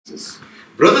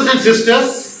Brothers and sisters,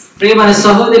 ప్రియమైన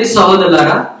సహోదరి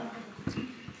సహోదరులారా,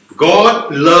 God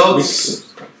loves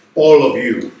all of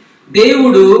you.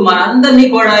 దేవుడు మనందరినీ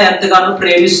కూడా ఎంతగానో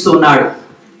ప్రేమిస్తున్నాడు.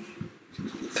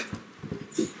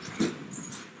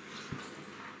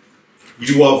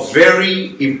 You are very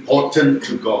important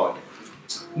to God.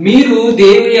 మీరు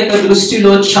దేవుని యొక్క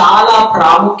దృష్టిలో చాలా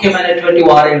ప్రాముఖ్యమైనటువంటి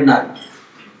వారై ఉన్నారు.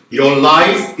 Your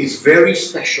life is very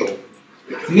special.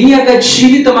 మీ యొక్క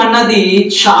జీవితం అన్నది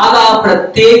చాలా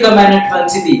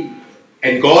ప్రత్యేకమైనటువంటిది.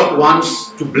 And God wants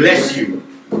to bless you.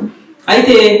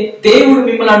 అయితే దేవుడు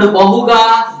మిమ్మల్ని బహుగా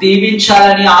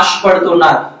దీవించాలని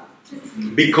ఆశపడుతున్నారు.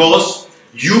 Because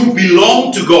you belong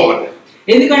to God.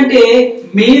 ఎందుకంటే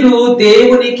మీరు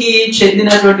దేవునికి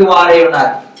చెందినటువంటి వారై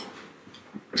ఉన్నారు.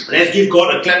 Let's give God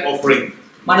a clap offering.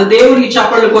 మన దేవునికి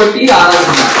చప్పట్లు కొట్టి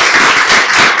ఆరాధన.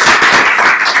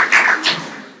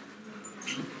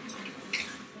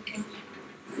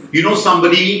 You know,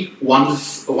 somebody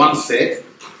once said,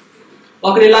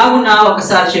 ఒకరు ఇలాగున్నా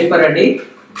ఒకసారి చెప్పారండి,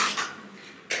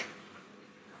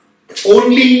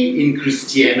 only in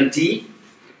Christianity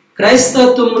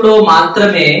క్రైస్తత్వంలో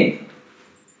మాత్రమే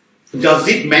does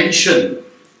it mention,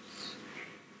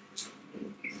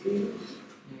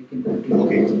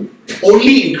 okay,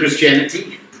 only in Christianity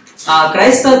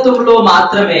క్రైస్తత్వంలో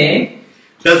మాత్రమే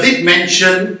does it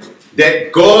mention that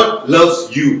God loves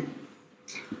you.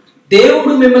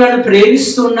 దేవుడు మిమ్మల్ని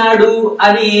ప్రేమిస్తున్నాడు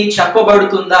అని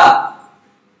చెప్పబడుతుందా?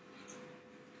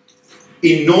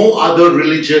 In no other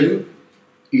religion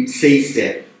it says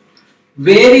that.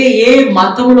 వేరే ఏ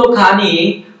మతంలో కానీ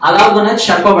అలాగున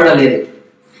చెప్పబడలేదు.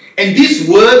 And these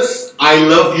words, I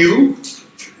love you,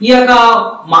 ఈ యొక్క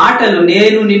మాటలు,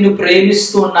 నేను నిన్ను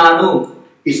ప్రేమిస్తున్నాను,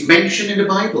 is mentioned in the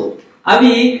Bible.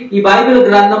 అవి ఈ బైబిల్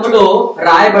గ్రంథములో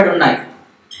రాయబడి ఉన్నాయి.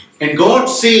 And God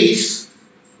says,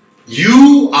 you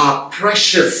are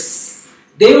precious.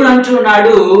 దేవుడు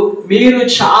అంటున్నాడు, మీరు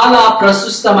చాలా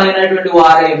ప్రశస్తమైనటువంటి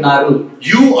వారై ఉన్నారు.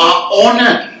 You are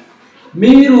honored.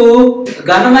 మీరు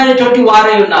ఘనమైనటువంటి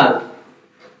వారై ఉన్నారు.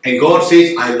 And God says,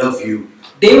 I love you.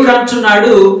 దేవుడు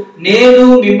అంటున్నాడు, నేను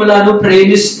మిమ్మల్ని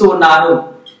ప్రేమిస్తున్నాను.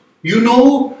 You know,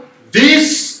 this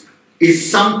is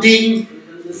something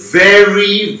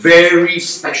very, very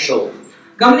special.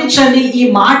 గమనించండి, ఈ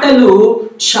మాటలు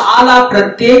చాలా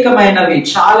ప్రత్యేకమైనవి,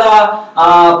 చాలా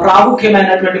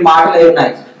ప్రాముఖ్యమైనటువంటి మాటలై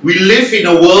ఉన్నాయి. We live in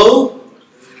a world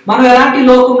మనం ఎలాంటి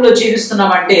లోకంలో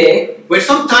జీవిస్తున్నామంటే, where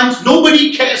sometimes nobody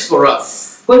cares for us.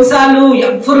 కొన్నిసార్లు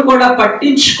ఎవ్వరు కూడా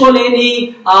పట్టించుకోలేని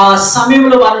ఆ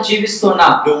సమయంలో మనం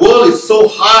జీవిస్తున్నాం. The world is so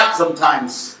hard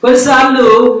sometimes. కొన్నిసార్లు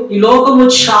ఈ లోకము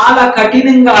చాలా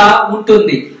కఠినంగా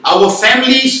ఉంటుంది. Our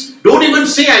families don't even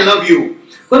say I love you.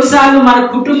 కొన్నిసార్లు మన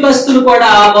కుటుంబస్తులు కూడా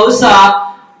బహుశా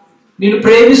నేను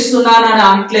ప్రేమిస్తున్నానని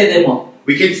అనట్లేదేమో.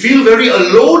 We can feel very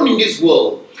alone in this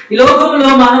world. ఈ లోకంలో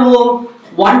మనము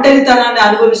ఒంటరితనాన్ని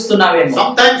అనుభవిస్తున్నామేమో.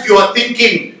 Sometimes you are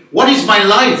thinking, what is my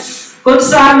life?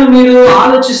 కొన్నిసార్లు మీరు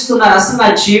ఆలోచిస్తున్నారు, అసలు నా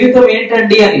జీవితం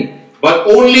ఏంటండి అని. But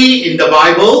only in the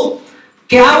Bible,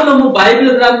 కేవలము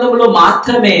బైబిల్ గ్రంథంలో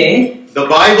మాత్రమే the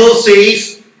Bible says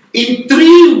in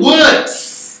 3 words,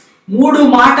 3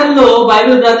 మాటల్లో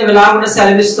బైబిల్ గ్రంథం ఇలాగున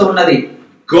సెలవిస్తూ ఉన్నది.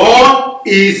 God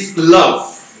is love.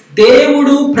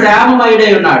 దేవుడు ప్రేమమయుడై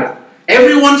ఉన్నాడు.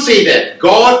 Everyone say that.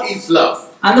 God is love.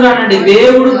 అందరూ అనండి,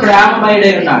 దేవుడు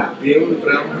ప్రేమమయుడై ఉన్నాడు. దేవుడు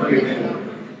ప్రేమమయుడై.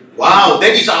 Wow,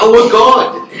 that is our God.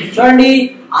 చూడండి,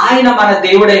 ఆయన మన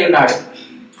దేవుడై ఉన్నాడు.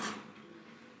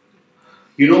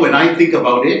 You know, when I think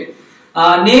about it,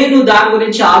 నేను దాని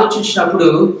గురించి ఆలోచించినప్పుడు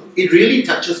it really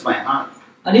touches my heart.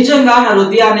 నిజంగా నా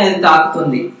హృదయాన్ని అది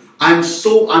తాకుతుంది. I am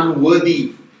so unworthy.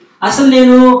 అసలు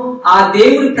నేను ఆ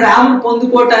దేవుడి ప్రేమను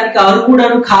పొందుకోవటానికి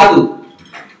అర్హుడను కాదు.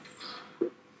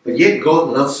 But yet God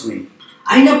loves me.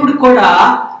 అయినప్పుడు కూడా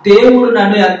దేవుడు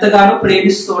నన్ను ఎంతగానో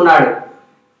ప్రేమిస్తూ ఉన్నాడు.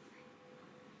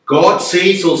 God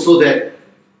says also that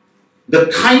the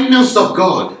kindness of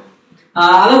God.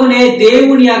 అలాగనే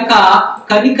దేవుని యొక్క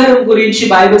కనికరం గురించి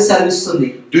బైబిల్ సెలవిస్తుంది.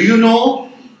 Do you know,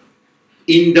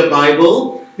 in the Bible,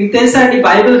 మీకు తెలుసా అండి,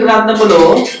 బైబిల్ గ్రంథములో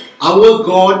our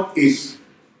God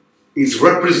is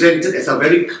represented as a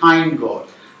very kind God.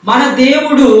 మన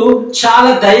దేవుడు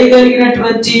చాలా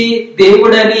దయగలిగినటువంటి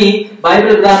దేవుడని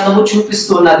బైబిల్ గ్రంథము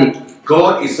చూపిస్తున్నది.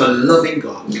 God is a loving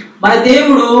God. మన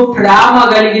దేవుడు ప్రేమ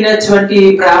కలిగినటువంటి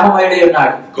ప్రేమమయుడై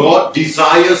ఉన్నాడు. God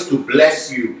desires to bless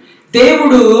you.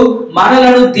 దేవుడు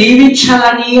మనలను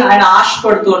దీవించాలని ఆయన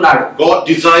ఆశపడుతున్నాడు. God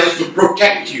desires to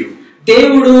protect you.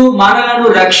 దేవుడు మనలను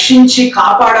రక్షించి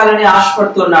కాపాడాలని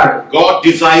ఆశపడుతున్నాడు. God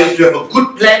desires to have a good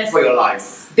plan for your life.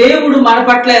 దేవుడు మన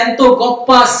పట్ల ఎంతో గొప్ప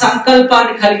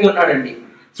సంకల్పాన్ని కలిగి ఉన్నాడండి.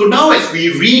 So now as we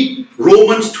read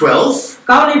Romans 12.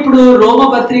 కావున ఇప్పుడు రోమ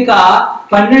పత్రిక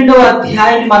 12వ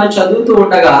అధ్యాయాన్ని మనం చదువుతూ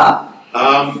ఉండగా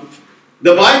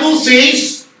The Bible says,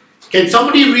 can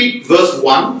somebody read verse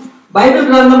 1? Bible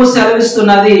గ్రంథము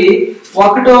సెలవిస్తున్నది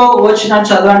 1వ వచనం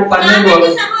చదవండి. 12వ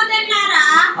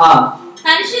సహోదరులారా,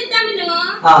 పరిశుద్ధమును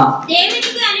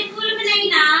దేవునికి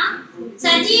అనుకూలమైన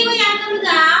సజీవ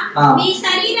యాగముగా మీ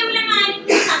శరీరములను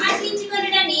ఆయనకు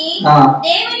సమర్పించుకొనుడని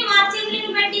దేవుని వాక్యములను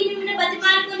బట్టి మిమ్మల్ని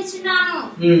బతిమాలుకొనుచున్నాను.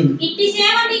 ఇట్టి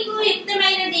సేవ మీకు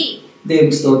యుక్తమైనది.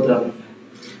 దేవుని స్తోత్రం.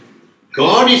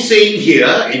 God is saying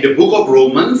here in the book of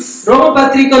Romans, రోమ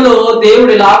పత్రికలో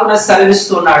దేవుడు ఇలాగున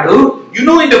సెలవిస్తున్నాడు. You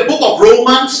know, in the book of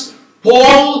Romans,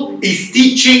 Paul is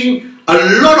teaching a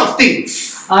lot of things.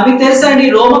 మీకు తెలుసా అండి,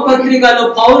 రోమ పత్రికలో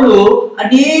పౌలు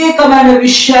అనేకమైన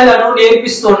విషయాలను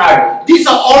నేర్పిస్తున్నాడు. These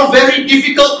are all very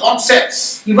difficult concepts.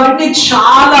 ఇవన్నీ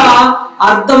చాలా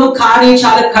అర్థము కాని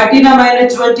చాలా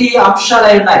కఠినమైనటువంటి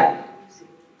అంశాలై ఉన్నాయి.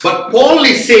 But Paul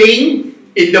is saying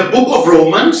in the book of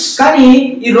Romans, కానీ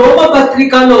ఈ రోమ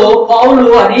పత్రికలో పౌలు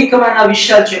అనేకమైన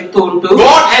విషయాలు చెప్తూ ఉంటూ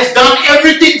God has done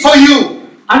everything for you.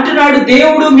 అంటున్నాడు,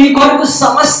 దేవుడు మీ కొరకు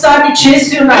సమస్తాన్ని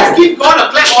చేసి ఉన్నాడు. Let's give God a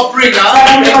clap offering.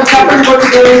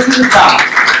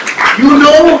 You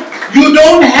know, you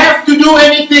don't have to do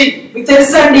anything. మీకు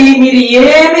తెలుసండి, మీరు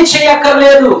ఏమి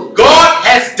చేయక్కర్లేదు. God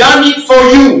has done it for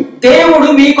you. దేవుడు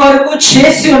మీ కొరకు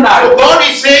చేసి ఉన్నాడు. So God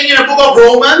is saying in the book of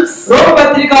Romans, రోమ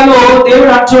పత్రికలో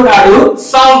దేవుడు అంటున్నాడు,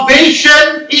 salvation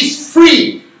is free.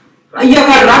 ఈ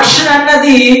యొక్క రక్షణ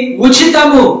అన్నది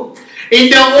ఉచితము. In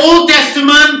the Old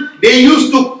Testament, they used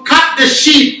to cut the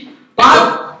sheep.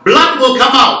 Blood will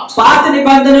come out. పాత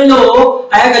నిబంధనలో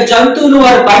ఆ యొక్క జంతువులు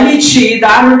వారు బలిచ్చి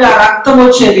దాని నుండి ఆ రక్తం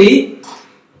వచ్చేది.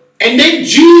 And then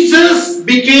Jesus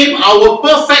became our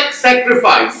perfect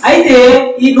sacrifice. అయితే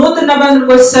ఈ నూతన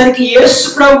నిబంధనకు వచ్చేసరికి యేసు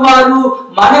ప్రభువు వారు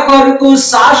మన కొరకు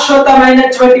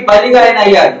శాశ్వతమైనటువంటి బలిగా ఆయన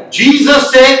అయ్యారు. Jesus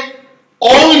said,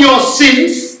 all your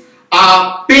sins are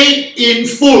paid in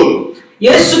full.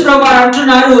 యేసు ప్రభువు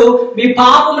అంటున్నారు, మీ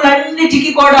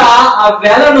పాపములన్నిటికీ కూడా ఆ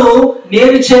వెలను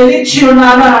నేను చెల్లించి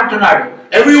ఉన్నాను అని అంటున్నాడు.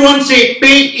 Everyone say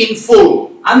paid in full.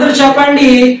 అందరూ చెప్పండి,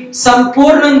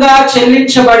 సంపూర్ణంగా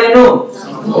చెల్లించబడెను.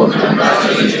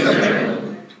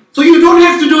 So you don't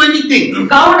have to do anything.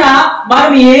 కావున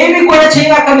మనం ఏమి కూడా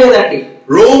చేయక్కర్లేదండి.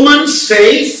 Romans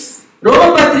says, రోమ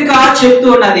పత్రిక చెప్తూ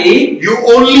ఉన్నది, you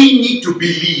only need to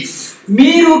believe.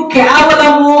 మీరు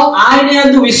కేవలము ఆయన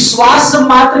యందు విశ్వాసం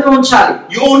మాత్రమే ఉంచాలి.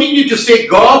 You only need to say,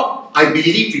 God, I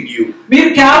believe in you. మీరు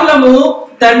కేవలము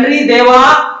తండ్రి దేవా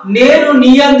నేను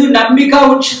నీ యందు నమ్మిక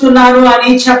ఉంచుతున్నాను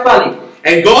అని చెప్పాలి.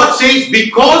 And God says,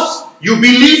 because you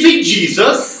believe in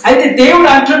Jesus, అయితే దేవుడు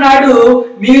అంటున్నాడు,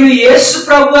 మీరు యేసు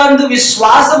ప్రభు యందు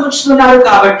విశ్వాసం ఉంచుతున్నారు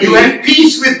కాబట్టి you have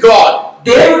peace with God.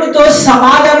 దేవునితో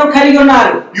సమాధానం కలిగి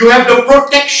ఉన్నారు. You have the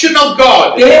protection of God.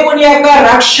 దేవుని యొక్క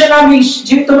రక్షణ మీ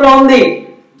జీవితంలో ఉంది.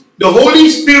 The Holy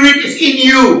Spirit is in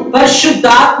you.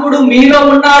 పరిశుద్ధాత్ముడు మీలో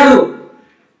ఉన్నాడు.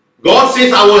 God says,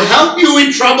 I will help you in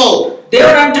trouble.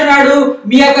 దేవుడు అంటున్నాడు,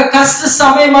 మీ యొక్క కష్ట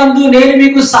సమయమందు నేను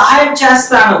మీకు సహాయం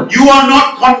చేస్తాను. You are not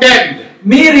condemned.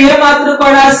 మీరు ఏమాత్రం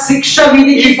కూడా శిక్ష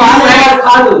విధికి పాల్గొనరు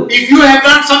కాదు. If you have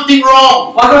done something wrong,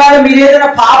 ఒకవేళ మీరు ఏదైనా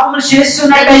పాపములు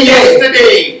చేస్తున్నట్టయితే,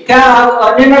 yesterday,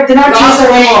 నిన్న దినాలు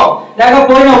చేశారేమో,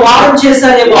 లేకపోయినా వారం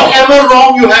చేశారేమో, whatever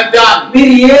wrong you have done,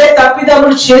 మీరు ఏ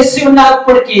తప్పిదములు చేసి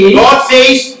ఉన్నప్పటికీ God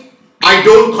says, I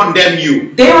don't condemn you.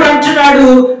 దేవుడు అంటున్నాడు,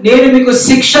 నేను మీకు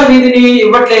శిక్ష విధిని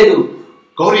ఇవ్వట్లేదు.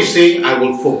 God is saying, I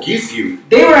will forgive you.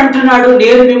 దేవుడు అంటున్నాడు,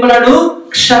 నేను మిమ్మల్ని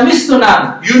క్షమిస్తున్నాను.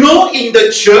 You know, in the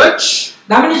church,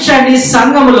 గమనించండి,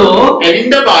 సంఘములో and in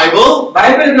the Bible,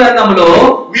 Bible గ్రంథంలో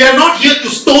we are not here to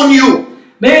stone you.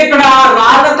 మేము ఇక్కడ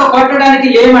రాళ్లతో కొట్టడానికి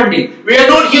లేమండి. We are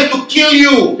not here to kill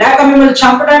you. లేక మిమ్మల్ని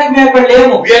చంపడానికి మేము ఇక్కడ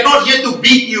లేము. We are not here to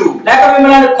beat you. లేక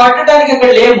మిమ్మల్ని కొట్టడానికి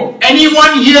ఇక్కడ లేము.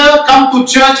 Anyone here come to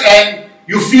church and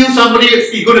you feel somebody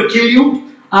is going to kill you?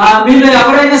 మీరు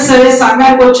ఎవరైనా సరే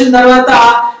సంఘానికి వచ్చిన తర్వాత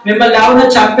మిమ్మల్ని ఎవరైనా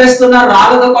చంపేస్తున్నారు,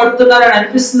 రాళ్ళతో కొడుతున్నారు అని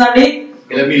అనిపిస్తుందండి?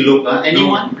 Let me look.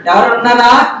 Anyone?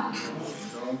 ఎవరున్నారా?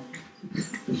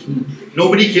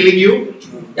 Nobody killing you?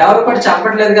 ఎవరు కూడా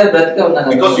చంపట్లేదు కదా, బ్రతికే ఉన్నారు.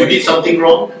 Because you did something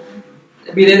wrong?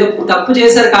 మీరేదో తప్పు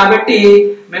చేశారు కాబట్టి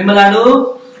మిమ్మల్ని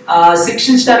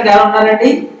శిక్షించడానికి ఎవరు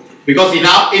ఉన్నారండి? Because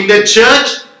in the church,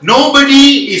 nobody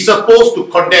is supposed to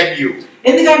condemn you.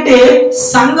 ఎందుకంటే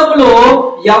సంఘములో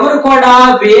ఎవరు కూడా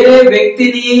వేరే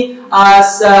వ్యక్తిని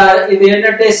ఇది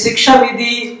ఏంటంటే శిక్ష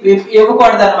విధి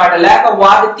ఇవ్వకూడదు అన్నమాట, లేక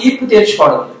వారి తీర్పు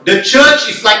తీర్చుకోవడం. The church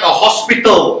is like a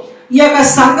hospital. ఈ యొక్క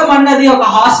సంఘం అన్నది ఒక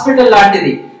హాస్పిటల్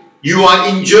లాంటిది. You are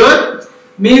injured,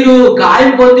 మీరు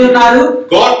గాయం పొంది ఉన్నారు,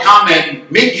 God come and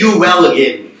make you well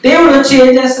again. దేవుడు వచ్చి ఏం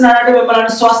చేస్తున్నాడంటే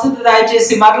మిమ్మల్ని స్వస్థత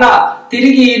దయచేసి మరలా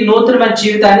తిరిగి నూతనమైన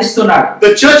జీవితాన్ని ఇస్తున్నాడు.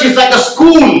 The church is like a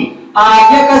school. ఆ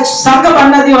యొక్క సంఘం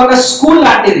అన్నది ఒక స్కూల్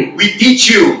లాంటిది. We teach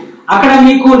you అక్కడ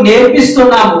మీకు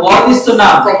నేర్పిస్తున్నాము,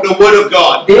 బోధిస్తున్నాము from the word of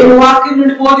God. దేవుని వాక్యం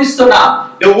నుండి బోధిస్తున్నాం.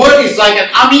 The word is like an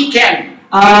army camp.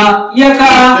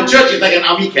 The church is like an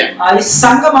army camp. ఈ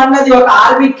సంఘం అన్నది ఒక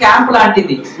ఆర్మీ క్యాంప్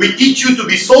లాంటిది. We teach you to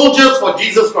be soldiers for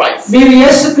Jesus Christ. మీరు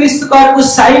యేసుక్రీస్తు కొరకు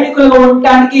సైనికులుగా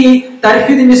ఉండడానికి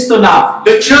తర్ఫీదునిస్తున్నాం.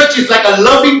 The church is like a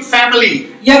loving family.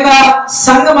 ఈ యొక్క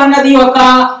సంఘం అన్నది ఒక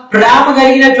ప్రేమ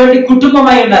కలిగినటువంటి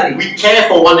కుటుంబమై ఉన్నది. We care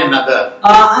for one another.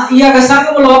 ఈ యొక్క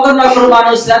సంఘంలో ఒకరినొకరు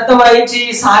మనం శ్రద్ధ వహించి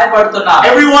సహాయపడుతున్నాం.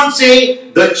 Everyone say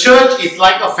the church is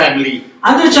like a family.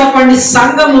 అందరూ చెప్పండి,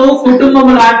 సంఘము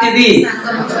కుటుంబము లాంటిది.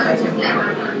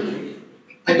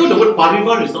 I thought the word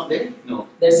parivar is not there. No.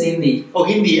 That's Hindi. Oh,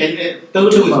 Hindi and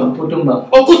Telugu is kutumbam.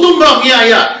 Oh, kutumbam.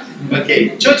 Yeah. Okay.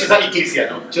 Church is like ecclesia,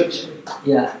 no? Church.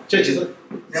 Yeah. Church is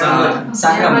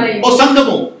Sangam. Oh,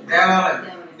 Sanghamu.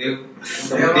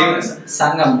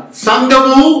 Sangam.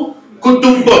 Sanghamu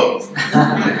kutumbam.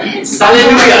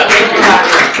 Hallelujah.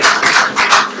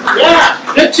 Yeah.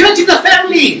 The church is a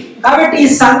family. కాబట్టి ఈ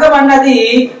సంఘం అన్నది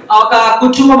ఒక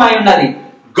కుటుంబమై ఉన్నది.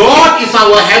 God is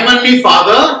our heavenly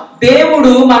Father.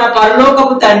 దేవుడు మన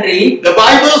పరలోకపు తండ్రి. The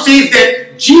Bible says that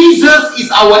Jesus is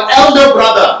our elder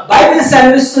brother. Bible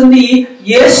సెలవిస్తుంది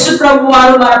యేసు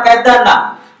ప్రభువారు మన పెద్దన్న.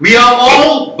 We are all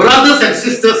brothers and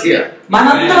sisters here.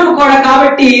 మనందరం కూడా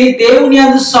కాబట్టి దేవుని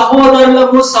యందు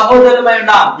సహోదరులము సహోదరులమై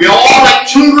ఉన్నాం. We are all like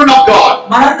children of God.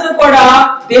 మనందరం కూడా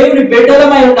దేవుని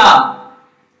బిడ్డలమై ఉన్నాం.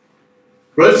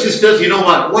 Brothers and sisters, you know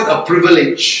what? What a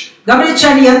privilege.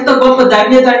 గమనించండి, ఎంత గొప్ప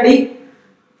ధన్యత అండి.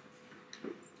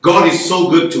 God is so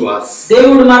good to us.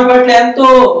 దేవుడు మన పట్ల ఎంతో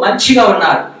మంచిగా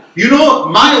ఉన్నారు. You know,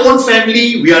 my own family,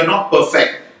 we are not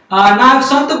perfect. నా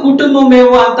సొంత కుటుంబం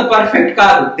మేము అంత పర్ఫెక్ట్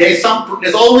కాదు.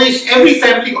 There's always, every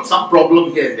family got some problem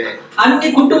here and there. అన్ని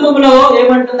కుటుంబంలో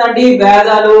ఏమంటుందండి,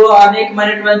 భేదాలు,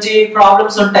 అనేకమైనటువంటి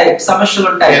ప్రాబ్లమ్స్ ఉంటాయి, సమస్యలు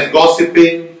ఉంటాయి. There's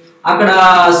gossiping. అక్కడ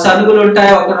సనుగులు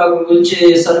ఉంటాయి, ఒకరి గురించి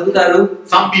సనుగుతారు.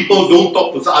 Some people don't talk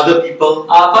to other people.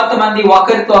 కొంతమంది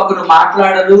ఒకరితో ఒకరు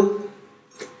మాట్లాడరు.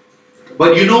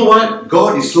 But you know what?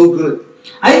 God is so good.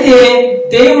 అయితే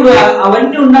దేవుడు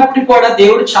అవన్నీ ఉన్నప్పుడు కూడా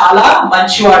దేవుడు చాలా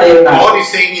మంచివాడే ఉన్నాడు. God is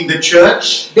saying in the church,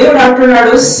 దేవుడు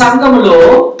అంటున్నాడు సంఘములో,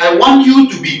 I want you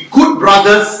to be good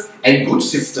brothers and good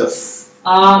sisters.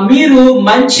 మీరు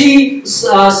మంచి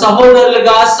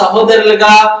సహోదరులుగా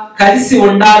సహోదరులుగా కలిసి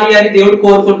ఉండాలి అని దేవుడు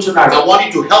కోరుకుంటున్నాడు. I want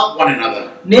you to help one another.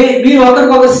 మీరు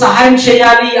ఒకరికొకరు సహాయం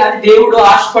చేయాలి అని దేవుడు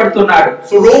ఆశపడుతున్నాడు.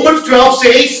 So Romans 12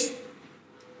 says,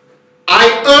 I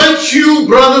urge you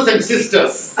brothers and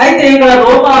sisters. అయితే ఇక్కడ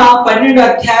రోమా 12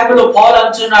 అధ్యాయంలో పౌలు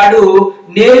అంటున్నాడు,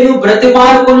 నేను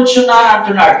బ్రతిమాలుకొనుచున్నాను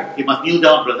అంటున్నాడు. You must kneel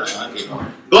down, brother.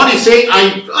 God is saying, I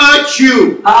urge you.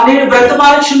 నేను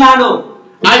బ్రతిమాలుచున్నాను.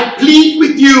 I plead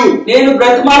with you. నేను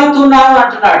బ్రతిమాలుతున్నాను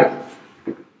అంటున్నాడు.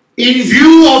 In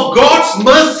view of God's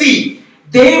mercy,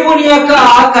 దేవుని యొక్క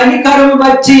కనికరము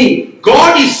బట్టి,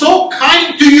 God is so kind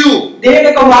to you. దేవుని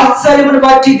యొక్క వాత్సల్యమును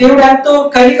బట్టి దేవుడు ఎంతో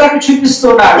కనికరము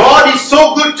చూపిస్తున్నాడు. God is so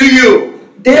good to you.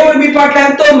 దేవుడు మీ పట్ల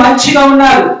ఎంతో మంచిగా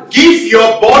ఉన్నారు. Give your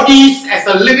bodies as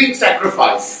a living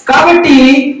sacrifice. కాబట్టి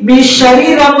మీ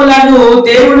శరీరములను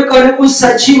దేవుని కొరకు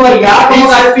సజీవ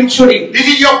యాగముగా అర్పించుడి. This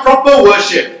is your proper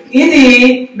worship. ఇది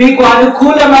మీకు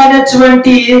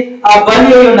అనుకూలమైనటువంటి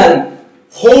బలి అయి ఉన్నది.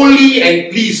 Holy and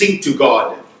pleasing to God.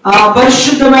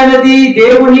 పరిశుద్ధమైనది,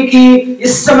 దేవునికి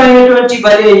ఇష్టమైనటువంటి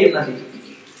బలి అయి ఉన్నది.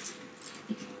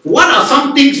 What are some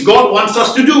things God wants us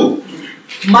to do?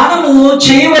 మనము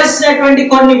చేయవలసినటువంటి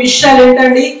కొన్ని విషయాలు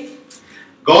ఏంటండి?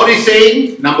 God is saying,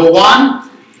 number 1,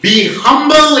 be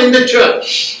humble in the church.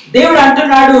 దేవుడు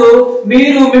అంటున్నాడు,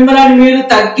 మిమ్మల్ని మీరు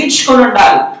తగ్గించుకొని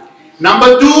ఉండాలి.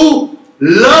 Number 2,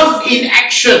 love in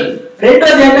action.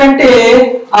 రెండోది ఏంటంటే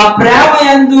ప్రేమ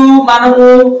యందు మనము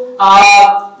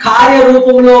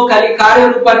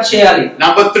కార్యరూపాన్ని చేయాలి.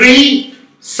 Number 3,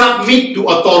 submit to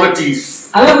authorities.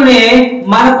 అలాగే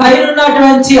మన పైన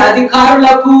ఉన్నటువంటి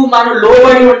అధికారులకు మనం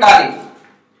లోబడి ఉండాలి.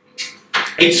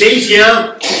 It says here,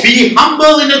 be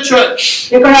humble in the church.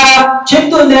 ఇక్కడ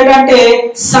చెప్తుంది ఏంటంటే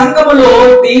సంఘములో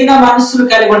దీన మనసును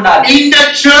కలిగి ఉండాలి. In the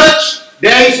church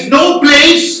there is no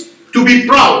place to be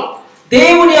proud.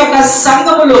 దేవుని యొక్క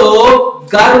సంఘములో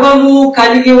గర్వము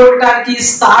కలిగి ఉండడానికి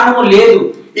స్థానము లేదు.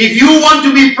 If you want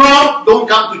to be proud, don't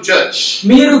come to church.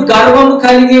 మీరు గర్వము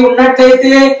కలిగి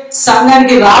ఉన్నట్లయితే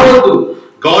సంఘానికి రావద్దు.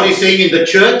 God is saying in the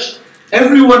church,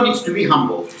 everyone needs to be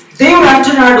humble. దేవుడు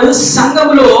అంటున్నాడు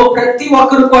సంఘములో ప్రతి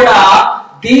ఒక్కరు కూడా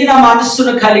దీన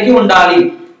మనస్సును కలిగి ఉండాలి.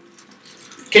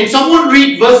 Can someone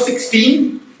read verse 16?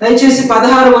 దయచేసి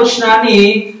 16వ వచనాన్ని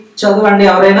చదవండి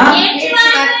ఎవరైనా.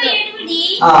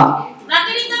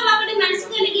 ఒకరితో ఒకడు మనసు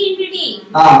కలిగి ఉండుడి.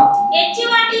 హెచ్చు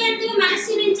వాటి యందు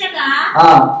మనస్సు నుంచగా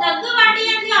తగ్గు వాటి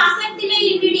యందు ఆసక్తి లై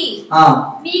ఉండుడి.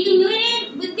 మీకు మీరే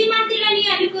బుద్ధిమంతులని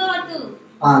అనుకోవద్దు.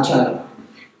 చాలు.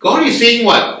 God is saying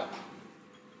what?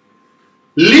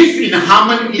 Live in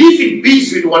harmony, live in peace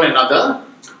with one another.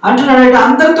 అంటున్నాడు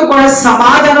అందరితో కూడా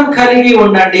సమాధానం కలిగి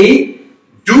ఉండండి.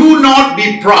 Do not be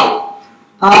proud.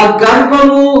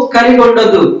 గర్వము కలిగి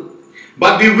ఉండదు.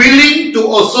 But be willing to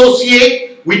associate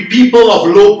with people of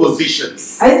low positions.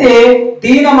 అయితే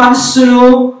దీన మనస్సును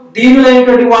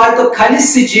దీనులైనటువంటి వారితో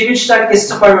కలిసి జీవించడానికి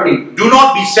ఇష్టపడండి. Do not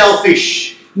be selfish.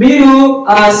 మీరు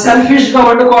సెల్ఫిష్ గా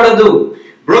ఉండకూడదు.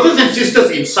 Brothers and sisters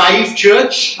in Singh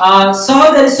Church,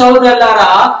 సహోదరి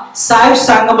సహోదరులారా సాయి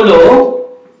సంఘములో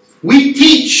we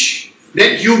teach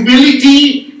that humility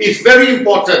is very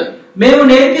important. మేము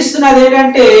నేర్పిస్తున్నది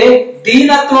ఏంటంటే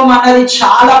దీనత్వం అన్నది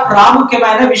చాలా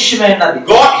ప్రాముఖ్యమైన విషయమైనది.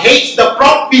 God hates the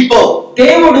proud people.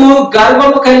 దేవుడు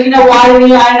గర్వము కలిగిన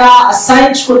వారిని ఆయన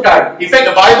అసహించుకుంటాడు. In fact,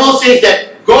 the Bible says that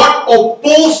God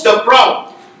opposes the proud.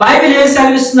 Bible ఏం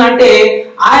సెలవిస్తుందంటే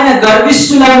ఆయన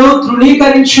గర్విష్ఠులను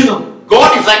తృణీకరించును.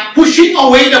 God is like pushing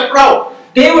away the proud.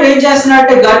 దేవుడు ఏం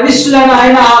చేస్తున్నాడంటే గర్విష్ఠులను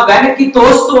ఆయన వెనక్కి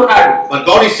తోస్తూ ఉన్నాడు. But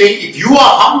God is saying, if you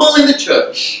are humble in the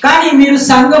church, కానీ మీరు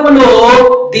సంఘములో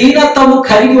దీనత్వము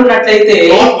కలిగి ఉన్నట్లయితే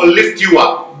God will lift you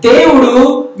up. దేవుడు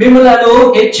మిమ్ములను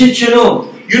హెచ్చించును.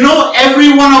 You know,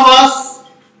 every one of us,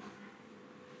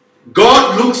 God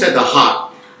looks at the heart.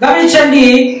 గమనించండి,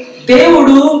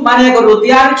 దేవుడు మన యొక్క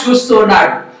హృదయాన్ని చూస్తూ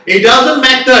ఉన్నాడు. It doesn't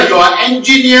matter you are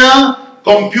engineer,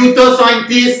 computer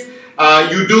scientist,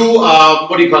 you do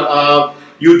what do you call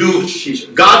you do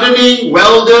gardening,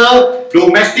 welder,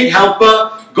 domestic helper.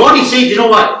 God is saying, you know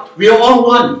what? We are all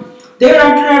one. దేవుడు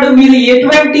అంటున్నాడు మీరు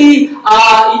ఎటువంటి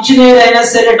ఇంజనీర్ అయినా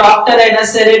సరే, doctor అయినా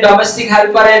సరే, domestic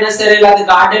helper అయినా సరే, లేదా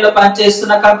గార్డెన్ లో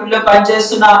పనిచేస్తున్న, కంపెనీలో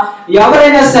పనిచేస్తున్న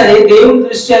ఎవరైనా సరే దేవుని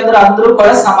దృష్టి అందరూ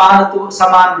కూడా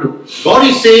సమానులు. God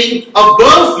is saying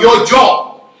above your job,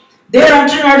 దేవుడు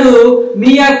అంటున్నాడు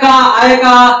మీ యొక్క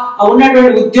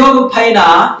ఉన్నటువంటి ఉద్యోగం పైన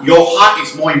your heart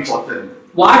is more important.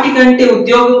 వాటికంటే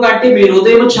ఉద్యోగం కంటే మీ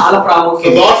హృదయం చాలా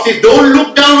ప్రాముఖ్యం. So God says don't look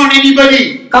down on anybody.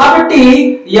 కాబట్టి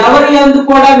ఎవరి యందు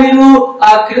కూడా మీరు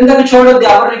క్రిందకు చూడొద్దు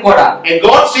ఎవరిని కూడా. And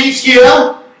God says here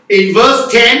in verse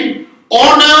 10,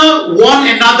 honor one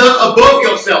another above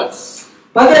yourselves.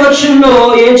 10వ వచనంలో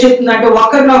ఏం చెప్తుందంటే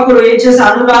ఒకరినొకరు ఏం చేసే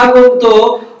అనురాగంతో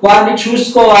వారిని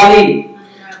చూసుకోవాలి.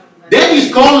 That is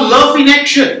called love in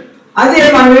action. అదే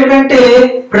మనం ఏంటంటే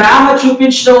ప్రేమ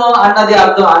చూపించడం అన్నది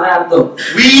అర్థం.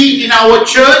 We in our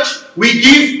church we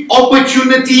give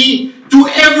opportunity to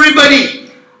everybody.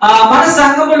 మన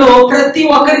సంఘములో ప్రతి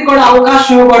ఒక్కరికి కూడా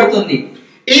అవకాశం ఇవ్వబడుతుంది.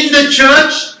 In the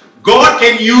church God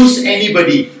can use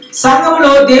anybody.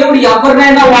 సంఘములో దేవుడు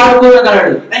ఎవరినైనా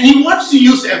వాడుకోగలడు. And he wants to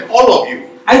use all of you.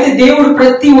 అయితే దేవుడు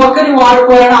ప్రతి ఒక్కరిని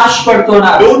వాడుకోవాలని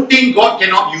ఆశపడుతున్నాడు. Don't think God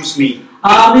cannot use me.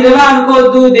 మీరు ఎలా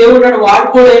అనుకోవద్దు దేవుడు నన్ను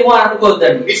వాడుకోలేమో అని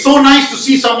అనుకోవద్దండి. It's so nice to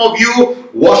see some of you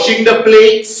washing the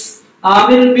plates.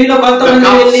 మీలో కొంతమంది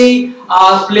వెళ్ళి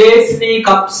ప్లేట్స్ ని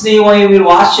కప్స్ ని మీరు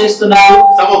వాష్ చేస్తున్నారు.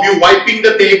 Some of you wiping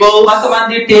the tables.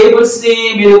 కొంతమంది టేబుల్స్ ని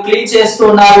మీరు క్లీన్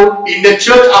చేస్తున్నారు. In the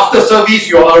church after service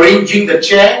you are arranging the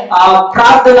chair.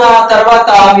 ప్రార్థన తర్వాత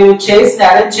మీరు చైర్స్ ని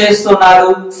అరేంజ్ చేస్తున్నారు.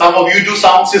 Some of you do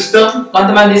sound system.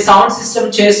 కొంతమంది సౌండ్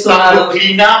సిస్టమ్ చేస్తున్నారు.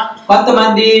 Clean up.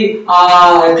 కొంతమంది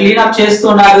క్లీన్ అప్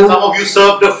చేస్తున్నారు. Some of you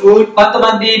serve the food.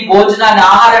 కొంతమంది భోజనాన్ని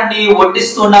ఆహారాన్ని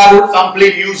వడ్డిస్తున్నారు. Some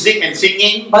play music and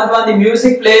singing. కొంతమంది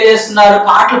మ్యూజిక్ ప్లే చేస్తున్నారు,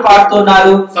 పాటలు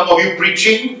పాడుతున్నారు. Some of you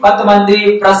preaching. కొంతమంది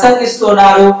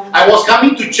ప్రసంగిస్తున్నారు. I was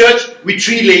coming to church with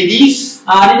 3 ladies.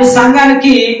 నేను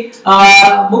సంఘానికి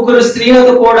 3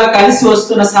 స్త్రీలతో కూడా కలిసి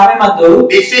వస్తున్న సమయమందు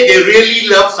They say they really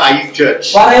love Singh Church.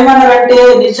 వారు ఏమన్నారంటే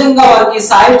నిజంగా వారికి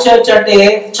సాయి చర్చ్ అంటే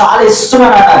చాలా ఇష్టం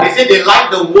అని అన్నారు. They say they like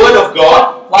the word of God.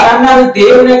 వారు అన్నారు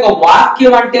దేవుని యొక్క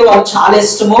వాక్యం అంటే వారు చాలా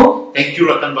ఇష్టము. Thank you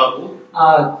Ratan Babu.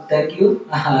 Thank you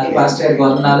Pastor గారు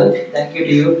వందనాలు. Thank you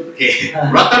to you. Okay.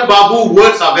 Ratan Babu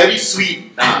words are very sweet.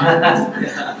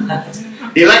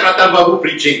 They like Ratan Babu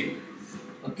preaching.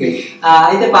 Okay.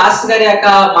 అయితే పాస్టర్ గారి యొక్క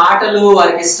మాటలు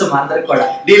వారికి ఇష్టం అందరికి కూడా.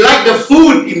 They like the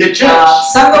food in the church.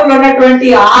 సంఘంలో ఉన్నటువంటి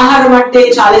ఆహారం అంటే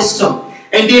చాలా ఇష్టం.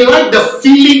 And they like the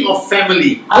feeling of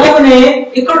family. అలాగనే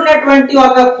ఇక్కడ ఉన్నటువంటి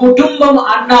ఒక కుటుంబం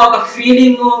అన్న ఒక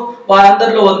ఫీలింగ్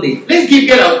వారందరిలో ఉంది. Let's give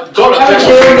God a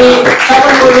clap.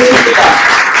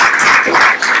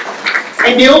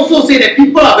 And they also say that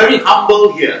people are very humble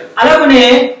here. అలాగనే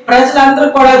ప్రజలందరూ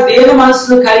కూడా దేవ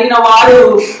మనసును కలిగిన వారు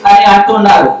అని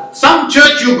అంటున్నారు. Some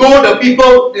church you go, the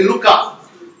people they look up.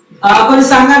 కొన్ని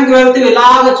సంఘానికి వెళ్తే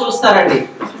ఇలాగ చూస్తారండి.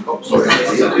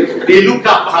 They look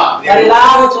up.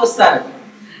 ఇలాగ చూస్తారు.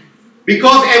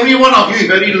 Because every one of you is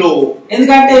very low.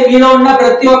 ఎందుకంటే మీలో ఉన్న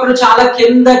ప్రతి ఒక్కరు చాలా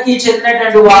కిందకి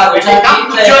చెందినటువంటి వారు. When they come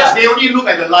to church, they only look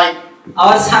at the light. ఆ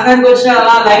సంఘానికి వచ్చిన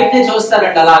అలా లైట్ నే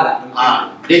చూస్తారంట అలాగా.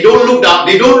 They don't look down.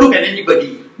 They don't look at anybody.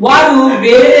 వారు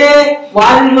వేరే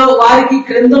వారికి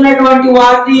క్రింద ఉన్నటువంటి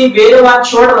వారిని వేరే వారు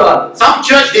చూడరు. Some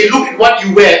church they look at what you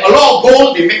wear. A lot of gold,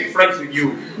 they make friends with you.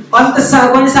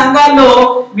 కొన్ని సంఘాల్లో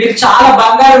మీరు చాలా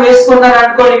బంగారం వేసుకున్నారు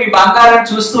అనుకోండి, మీ బంగారాన్ని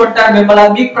చూస్తూ ఉంటారు,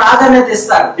 మిమ్మల్ని మీకు ప్రాధాన్యత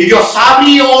ఇస్తారు. If your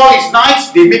sari all is nice,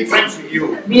 they make friends with you.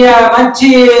 మీ మంచి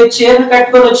చీరను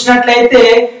కట్టుకొని వచ్చినట్లయితే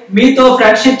మీతో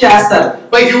ఫ్రెండ్షిప్ చేస్తారు.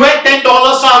 But if you wear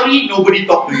 $10 sari, nobody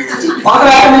talk to you.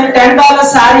 ఒకవేళ మీరు $10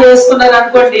 సారీ వేసుకున్నారు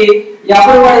అనుకోండి,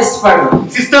 ఎవరు కూడా ఇష్టపడరు.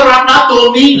 Sister Ratna told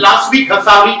me last week her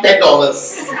sari $10.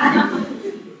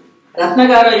 రత్న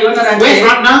గారు ఏమన్నారంటే, Where's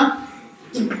Ratna?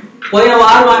 పోయిన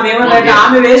వారం ఆమె ఏమన్నారంటే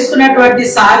ఆమె వేసుకున్నటువంటి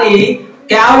సారీ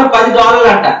కేవలం $10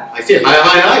 అంట. I said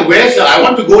hi. Where's I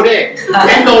want to go there.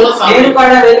 $10 sari. నేను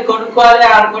కూడా వెళ్ళి కొనుక్కోవాలి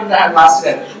అనుకుంటున్నాను మాస్టర్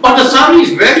గారు. But the sari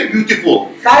is very beautiful.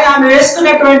 కానీ ఆమె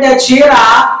వేసుకున్నటువంటి ఆ చీర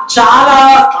చాలా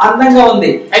అందంగా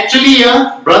ఉంది. Actually,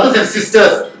 brothers and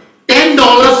sisters,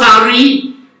 $10 sari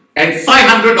and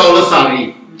 $500 sari.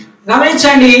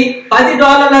 గమనించండి,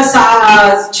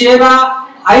 $10 చీర,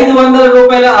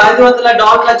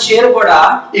 $500 చీర కూడా.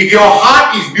 If your heart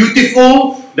is beautiful,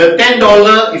 the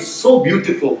 $10 is so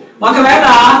beautiful. ఒకవేళ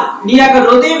నీ యొక్క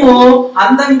హృదయము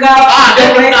అందంగా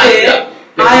ఉన్నట్లయితే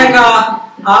ఆ యొక్క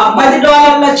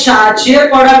 $10 చీర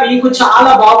కూడా మీకు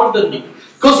చాలా బాగుంటుంది.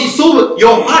 Because it's so,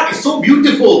 your heart is so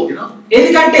beautiful, you know.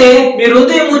 ఎందుకంటే మీ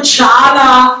హృదయము చాలా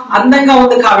అందంగా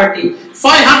ఉంది కాబట్టి.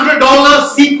 $500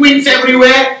 sequins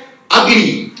everywhere, ugly.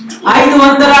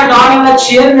 $500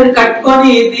 చీర మీరు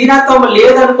కట్టుకొని దీనత్వం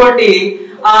లేదనుకోండి,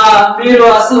 మీరు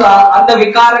అసలు అంత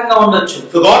వికారంగా ఉండొచ్చు.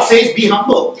 So God says, be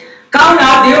humble. కావున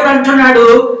దేవుడు అంటున్నాడు,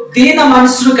 దీన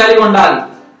మనసును కలిగి ఉండాలి.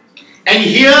 And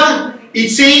here it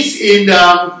says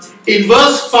in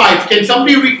verse 5. Can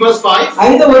somebody read verse 5?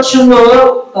 5వ వచనంలో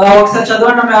ఒకసారి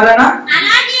చదవండి ఎవరైనా.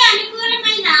 అలాగే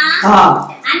అనుకూలమైన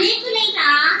అనేకులైన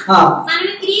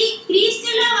మనము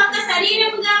క్రీస్తులో ఒక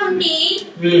శరీరముగా ఉండి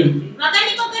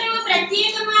ఒకరికొకరు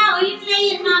ప్రత్యేకంగా ఒలికలై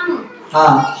ఉన్నాము.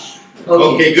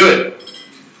 Okay, good.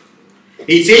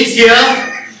 It says here,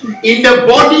 in the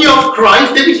body of Christ,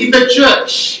 that is in the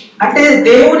church. అంటే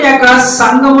దేవుని యొక్క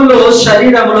సంఘములో,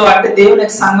 శరీరములో, అంటే దేవుని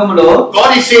యొక్క సంఘములో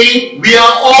God is saying we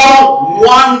are all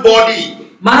one body.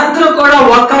 మనందరూ కూడా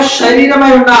ఒక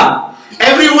శరీరమై ఉన్నాం.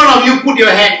 Every one of you put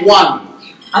your hand one.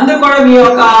 అందరూ కూడా మీ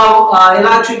యొక్క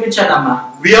ఇలా చూపించండి అమ్మా.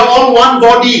 We are all one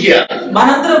body here.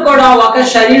 మనందరూ కూడా ఒక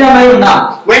శరీరమై ఉన్నాం.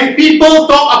 When people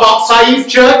talk about Singh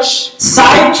Church,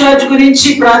 Singh Church గురించి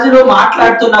ప్రజలు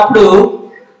మాట్లాడుతున్నప్పుడు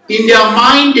in their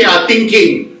mind they are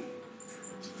thinking,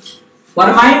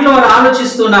 వారి మైండ్ లో వారు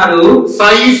ఆలోచిస్తున్నారు,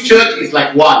 Singh Church is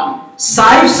like one.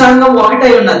 Sai సంఘం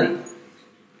ఒకటై ఉన్నది.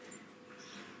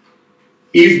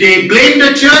 If they blame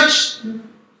the church,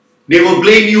 they will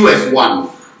blame you as one.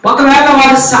 ఒకవేళ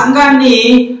వారి సంఘాన్ని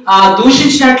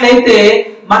దూషించినట్లయితే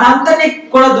మనందరినీ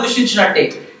కూడా దూషించినట్టే.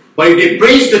 But if they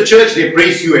praise the church, they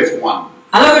praise you as one.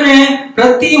 అలాగనే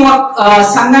ప్రతి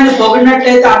సంఘాన్ని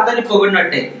పొగిడినట్లయితే అందరిని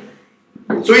పొగిడినట్టే.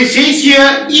 So it says here,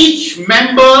 each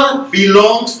member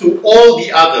belongs to all the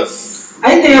others.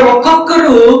 అయితే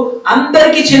ఒక్కొక్కరు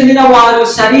అందరికి చెందిన వారు,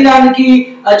 శరీరానికి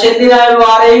చెందిన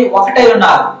వారై ఒకటై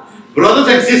ఉన్నారు. Brothers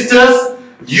and sisters,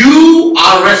 you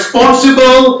are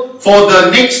responsible for the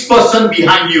next person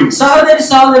behind you. సహోదరి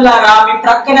సహోదరులారా, మీ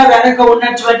ప్రక్కన వెనక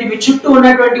ఉన్నటువంటి, మీ చుట్టూ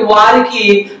ఉన్నటువంటి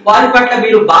వారి పట్ల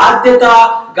మీరు బాధ్యత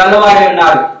గలవారై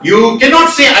ఉన్నారు. You cannot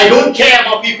say I don't care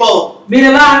about people. మీరు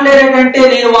ఎలా అనలేరంటే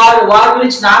నేను వారి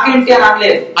గురించి నాకేంటి అని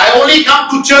అనలేదు. I only come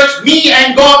to church, me and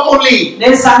God only.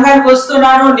 నేను సంఘానికి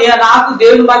వస్తున్నాను, నాకు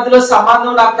దేవుని మధ్యలో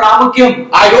సంబంధం నాకు ప్రాముఖ్యం.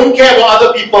 I don't care about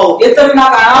other people. ఇతరులు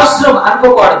నాకు అనవసరం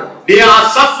అనుకోకూడదు. They are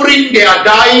suffering, they are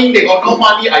dying, they got no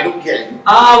money, I don't care.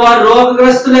 వారు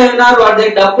రోగగ్రస్తులై ఉన్నారు, వారి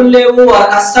దగ్గర డబ్బులు లేవు, వారు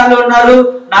కష్టాలు ఉన్నారు,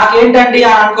 నాకేంటండి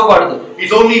అని అనుకోకూడదు.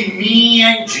 It's only me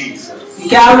and Jesus.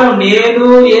 కేవలం నేను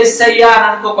యేసయ్య అని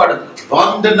అనుకోకూడదు.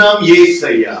 వందనం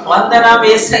యేసయ్య. వందనం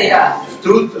యేసయ్య.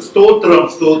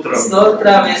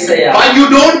 స్తోత్రం యేసయ్య. But you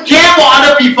don't care about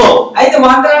other people. అయితే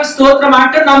వందనం స్తోత్రం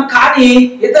అంటున్నాం, కానీ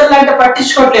ఇతరులంటే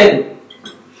పట్టించుకోవట్లేదు.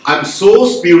 I'm so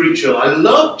spiritual. I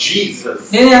love Jesus.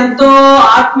 నేను ఎంతో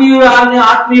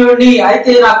ఆత్మీయుడిని,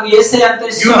 అయితే నాకు యేసయ్య ఎంతో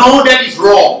ఇష్టం. You know that is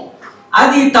wrong.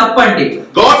 అది తప్పండి.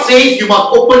 God says you must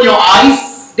open your eyes.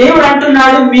 దేవుడు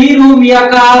అంటున్నాడు, మీరు మీ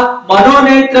యొక్క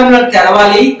మనోనేత్రములను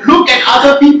తెరవాలి. Look at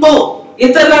other people.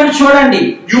 ఇతరులను చూడండి.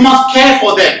 You must care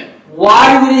for them.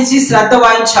 వారి గురించి శ్రద్ధ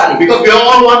వహించాలి. Because we are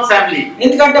all one family.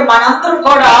 ఎందుకంటే మనందరం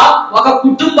కూడా ఒక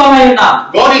కుటుంబమై ఉన్నాం.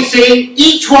 God is saying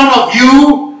each one of you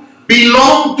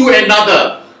belong to another.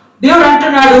 దేవుడు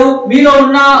అంటున్నాడు మీలో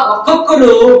ఉన్న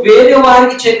ఒక్కొక్కరు వేరే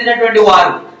వారికి చెందినటువంటి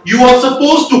వారు. You are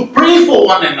supposed to pray for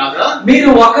one another. మీరు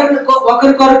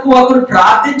ఒకరి కొరకు ఒకరు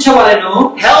ప్రార్థించవలెను.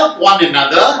 Help one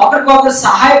another. ఒకరికొకరు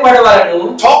సహాయపడవలెను.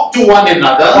 Talk to one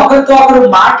another. ఒకరితో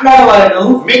ఒకరు మాట్లాడవలెను.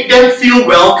 Make them feel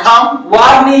welcome.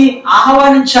 వారిని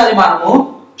ఆహ్వానించాలి మనము.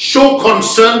 Show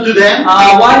concern to them.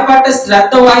 వారి పట్ల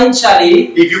శ్రద్ధ వహించాలి.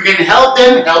 If you can help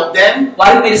them, help them.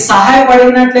 వారికి మీరు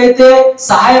సహాయపడినట్లయితే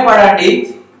సహాయపడండి.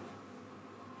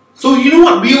 So you know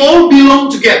what? We all belong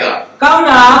together.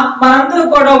 కావున మనందరం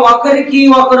కూడా ఒకరికి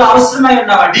ఒకరు అవసరమై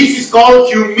ఉన్నామండి. This is called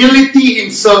humility in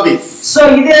service. So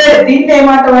దీన్ని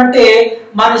ఏమంటామంటే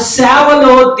మన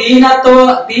సేవలో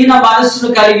దీన మనసును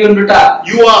కలిగి ఉండుట.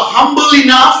 You are humble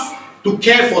enough to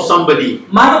care for somebody.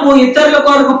 మనము ఇతరుల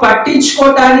కొరకు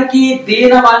పట్టించుకోవడానికి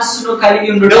దీన మనసును కలిగి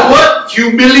ఉండుట. The word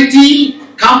humility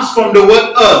comes from the word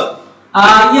earth.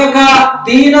 ఈ యొక్క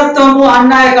దీనత్వము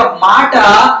అన్న యొక్క మాట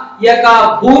ఈ యొక్క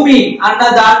భూమి అన్న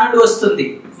దాని నుండి వస్తుంది,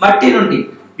 మట్టి నుండి.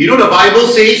 You know the Bible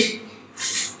says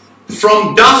from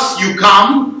dust you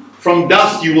come, from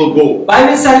dust you will go.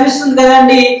 Bible సెలవిస్తుంది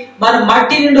కదండి మనం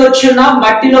మట్టి నుండి వచ్చినా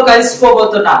మట్టిలో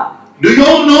కలిసిపోబోతున్నాం. Do you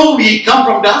all know we come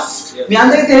from dust? మీ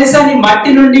అందరికీ తెలుసా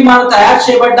మట్టి నుండి మనం తయారు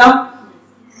చేయబడ్డాం.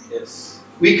 Yes.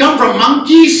 We come from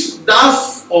monkeys, dust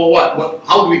or what?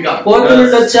 How do we come? కోతుల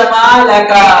నుండి వచ్చామా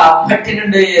లేక మట్టి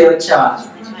నుండి వచ్చామా?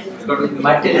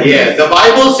 మట్టి నుండి. Yeah, the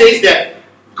Bible says that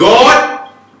God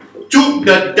took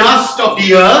the dust of the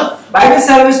earth. Bible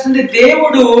సెలవిస్తుంది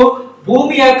దేవుడు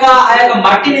భూమి యొక్క ఆ యొక్క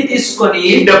మట్టిని తీసుకొని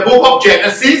in the book of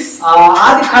Genesis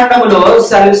ఆది కాండములో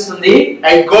సెలవిస్తుంది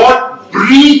and God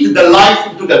breathed the life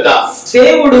into the dust.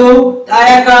 దేవుడు ఆ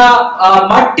యొక్క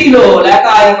మట్టిలో లేక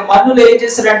ఆ యొక్క మన్నులో ఏం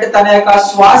చేశాడంటే తన యొక్క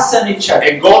శ్వాసని ఇచ్చాడు.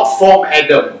 And God formed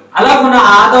Adam. అలాగున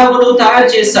ఆదామును తయారు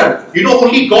చేశాడు. You know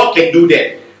only God can do that.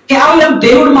 కేవలం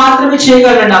దేవుడు మాత్రమే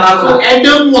చేయగలడు అలాగ. So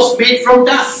Adam was made from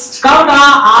dust. కావున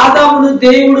ఆదామును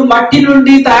దేవుడు మట్టి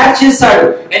నుండి తయారు చేశాడు.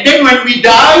 And then when we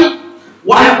die,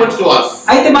 what happens to us?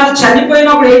 అయితే మనం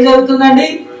చనిపోయినప్పుడు ఏం జరుగుతుందండి?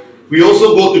 We also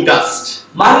go to dust.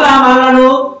 మనలను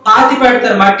పాతి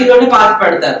పెడతారు, మట్టిలోనే పాతి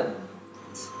పెడతారు.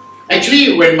 Actually,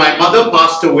 when my mother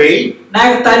passed away, నా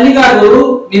తల్లి గారు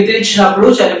నిద్రించినప్పుడు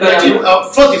చనిపోయారు.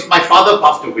 First is my father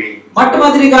passed away.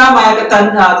 మొట్టమొదటిగా మా యొక్క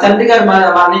తండ్రి గారు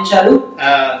మరణించారు.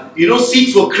 You know,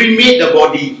 Sikhs will cremate the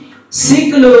body.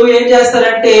 సిక్కులు ఏం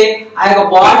చేస్తారంటే ఆ యొక్క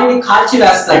బాడీని కాల్చి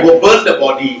వేస్తారు. They will burn the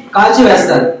body. కాల్చి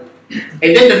వేస్తారు.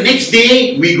 And then the next day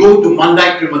we go to Mandai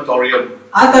crematorium.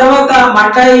 ఆ తర్వాత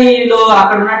మంటాయిలో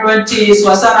అక్కడ ఉన్నటువంటి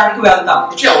శ్మశానానికి వెళ్తాం.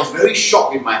 Actually, I was very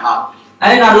shocked in my heart.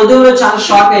 అని నా హృదయంలో చాలా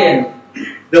షాక్ అయ్యాను.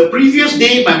 The previous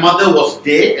day my mother was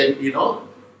dead and you know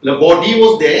the body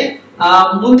was there.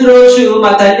 ముందు రోజు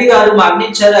మా తల్లి గారు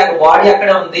మరణించారు, ఆ బాడీ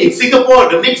అక్కడే ఉంది. In Singapore,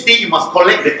 the next day you must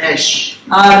collect the ash.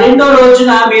 రెండో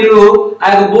రోజున మీరు ఆ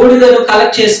బూడిదను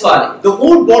కలెక్ట్ చేసుకోవాలి. The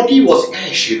whole body was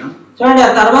ash, you know. చూడండి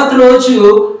ఆ తర్వాత రోజు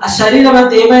ఆ శరీరం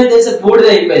అంతా ఏమైంది తెలుసా? బూడిద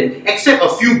అయిపోయింది. Except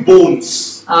a few bones.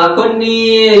 కొన్ని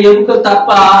ఎముకలు తప్ప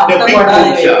అంతా కూడా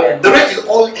the rest is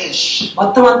all ash.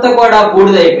 మొత్తం అంతా కూడా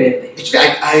బూడిద అయిపోయింది. Actually,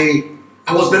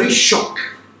 I was very shocked.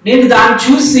 నేను దాన్ని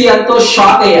చూసి ఎంతో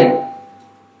షాక్ అయ్యాను.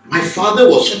 My father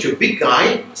was such a big guy.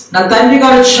 నా తండ్రి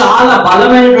గారు చాలా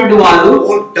బలమైనటువంటి వారు.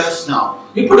 All dust now.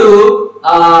 ఇప్పుడు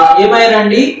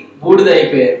ఏమయ్యారండి? బూడిద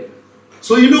అయిపోయారు.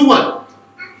 So you know what?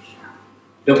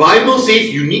 The Bible says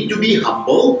you need to be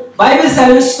humble. Bible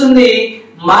సెలవిస్తుంది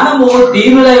మనము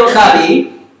దీనులై ఉండాలి.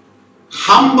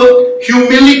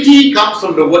 Humility comes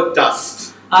from the word dust.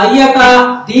 ఆ యొక్క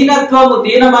దీనత్వము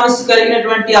దీన మనసు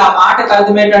కలిగినటువంటి ఆ మాటకు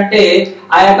అర్థం ఏంటంటే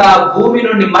ఆ యొక్క భూమి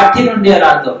నుండి మట్టి నుండి అని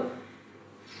అర్థం.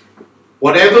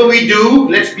 Whatever we do,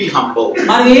 let's be humble.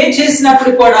 మనం ఏం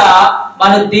చేసినప్పుడు కూడా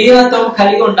మన దీనత్వం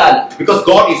కలిగి ఉండాలి. Because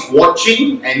God is watching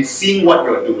and seeing what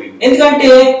you are doing.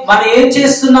 ఎందుకంటే మనం ఏం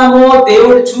చేస్తున్నామో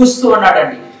దేవుడు చూస్తూ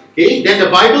ఉన్నాడండి. Okay, then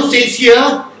the Bible says here,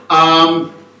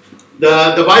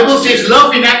 the Bible says love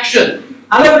in action.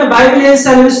 అలాగే బైబిల్ ఏం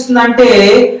సెలవిస్తుందంటే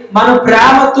మనం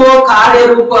ప్రేమతో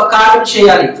కార్యం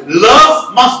చేయాలి. Love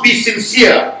must be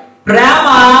sincere. ప్రేమ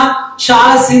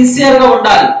చాలా సిన్సియర్ గా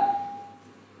ఉండాలి.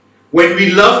 When we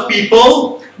love people,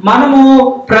 మనము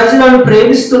ప్రజలను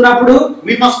ప్రేమిస్తున్నప్పుడు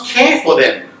we must care for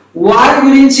them. వారి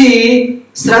గురించి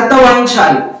శ్రద్ధ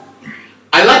వహించాలి.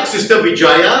 I like Sister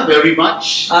Vijaya very much.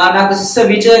 నాకు సిస్టర్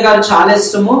విజయ గారు చాలా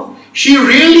ఇష్టము. She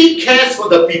really cares for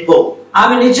the people.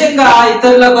 ఆమె నిజంగా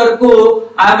ఇతరుల కొరకు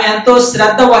ఆమె ఎంతో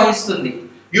శ్రద్ధ వహిస్తుంది.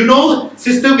 You know,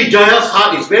 Sister Vijaya's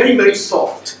heart is very, very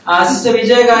soft. Sister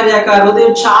విజయ గారి యొక్క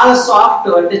హృదయం చాలా సాఫ్ట్,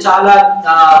 అంటే చాలా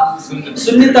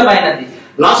సున్నితమైనది.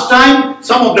 Last time,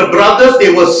 some of the brothers, they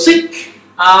were sick.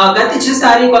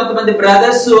 గతించేసారి కొంతమంది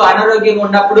బ్రదర్స్ అనారోగ్యంగా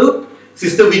ఉన్నప్పుడు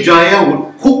Sister Vijaya would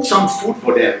cook some food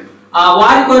for them.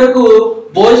 వారి కొరకు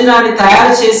భోజనాన్ని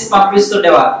తయారు చేసి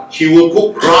పంపిస్తుండేవారు. She would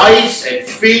cook rice and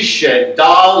fish and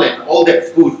dal and all that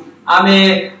food. ఆమె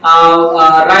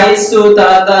రైస్,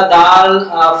 తర్వాత దాల్,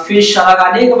 ఫిష్ అలాగా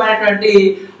అనేకమైనటువంటి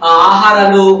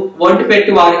ఆహారాలు వండి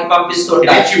పెట్టి వారికి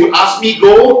పంపిస్తుంటారు. And she would ask me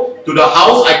go to the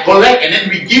house, I collect, and then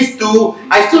we give to,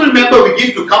 I still remember we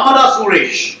give to Kamara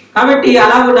Suresh. కాబట్టి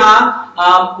అలాగున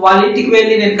వాళ్ళ ఇంటికి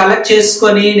వెళ్ళి నేను కలెక్ట్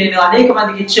చేసుకొని నేను అనేక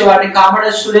మందికి ఇచ్చేవాడిని. కామడ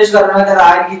సురేష్ గారు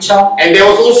ఆయనకి ఇచ్చాం. And there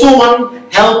was also one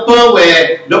helper where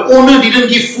the owner didn't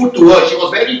give food to her. She was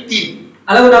very thin.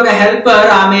 అలాగే ఒక హెల్పర్,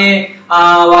 ఆమె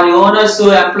వారి ఓనర్స్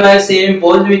ఎంప్లాయర్స్ ఏమి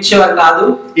భోజనం ఇచ్చేవారు కాదు.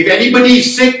 If anybody is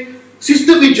sick,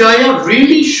 Sister Vijaya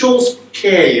really shows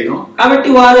care, you know. కాబట్టి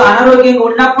వారు అనారోగ్యంగా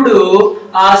ఉన్నప్పుడు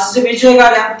సిస్టర్ విజయ్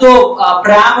గారు ఎంతో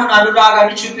ప్రేమను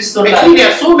అనురాగాన్ని చూపిస్తుంటారు. Actually, there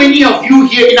are so many of you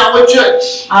here in our church.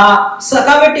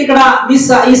 కాబట్టి ఇక్కడ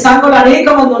ఈ సంఘంలో అనేక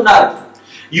మంది ఉన్నారు.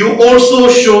 You also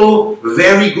show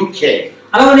very good care.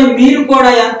 అలాగే మీరు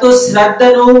కూడా ఎంతో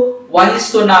శ్రద్ధను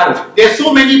వహిస్తున్నారు. There are so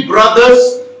many brothers,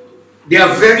 they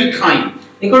are very kind.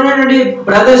 ఇక్కడ ఉన్నటువంటి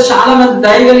బ్రదర్స్ చాలా మంది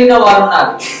దయగలిగిన వారు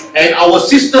ఉన్నారు. And our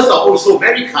sisters are also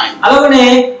very kind. అలాగనే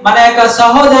మన యొక్క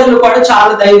సహోదరులు కూడా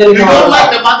చాలా దయగలిగిన వారు. You don't like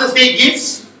the Mother's Day gifts?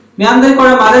 మీ అందరికి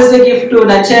కూడా mothers day gift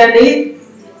నచ్చాయండి?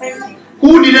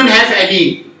 Who didn't have any?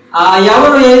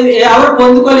 ఎవరు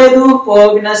పొందుకోలేదు?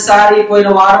 పోయిన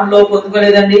వారంలో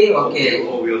పొందుకోలేదండి. Okay,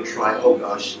 Oh, we'll try. Oh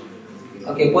gosh.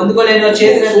 Okay, పొందుకోలేని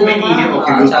చేతులు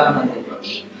చాలా మంది.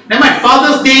 Now my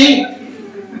Father's Day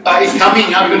is coming.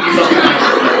 I'm going to give something.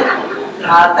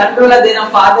 తండ్రుల దినం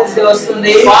ఫాదర్స్ డే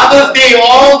వస్తుంది. Father's Day,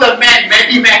 all the men,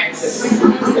 Medimax.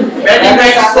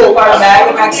 Medimax soap.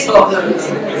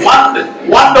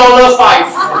 $1.05.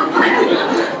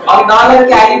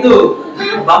 $1.05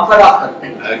 bumper offer.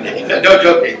 Okay, no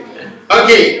joking.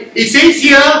 Okay, it says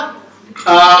here,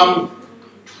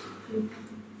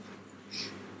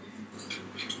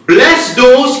 bless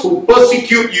those who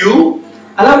persecute you.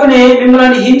 అలాగనే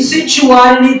మిమ్మల్ని హింసించు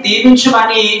వారిని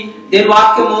దీవించమని దేవుని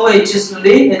వాక్యము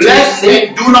హెచ్చిస్తుంది. Bless and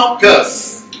do not curse.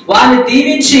 వారిని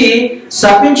దీవించి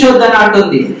శపించొద్దని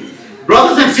అంటుంది.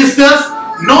 Brothers and sisters,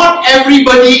 not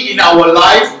everybody in our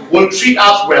life will treat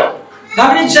us well.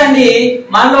 గమనించండి,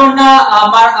 మనలో ఉన్న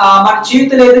మన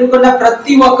జీవితంలో ఎదుర్కొన్న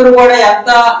ప్రతి ఒక్కరు కూడా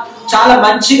చాలా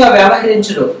మంచిగా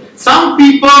వ్యవహరించరు. Some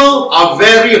people are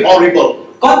very horrible.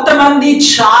 కొంతమంది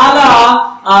చాలా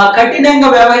కఠినంగా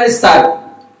వ్యవహరిస్తారు.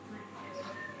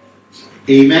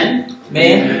 Amen.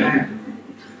 Amen.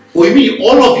 Oh, you mean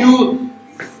all of you,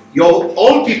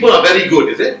 all people are very good,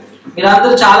 is it?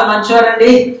 మీరందరూ చాలా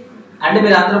మంచివారండి అంటే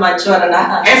మీరందరూ మంచివారనా?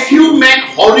 Have you met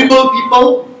horrible people?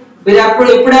 మీరు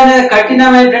ఎప్పుడైనా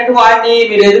కఠినమైనటువంటి వారిని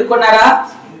మీరు ఎదుర్కొన్నారా?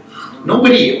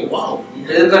 Nobody. Wow.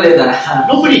 ఎదుర్కోలేదా?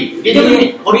 Nobody.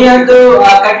 మీరు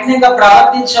కఠినంగా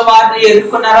ప్రవర్తించే వారిని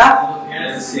ఎదుర్కొన్నారా?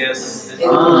 Yes.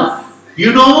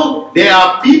 You know, there are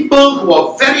people who are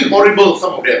very horrible,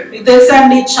 some of them. మీకు తెలుసా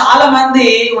అండి, చాలా మంది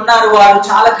ఉన్నారు వారు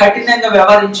చాలా కఠినంగా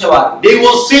వ్యవహరించేవారు. They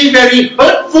will say very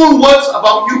hurtful words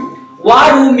about you.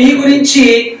 వారు మీ గురించి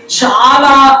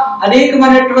చాలా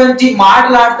అనేకమైనటువంటి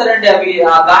మాట్లాడతారండి, అవి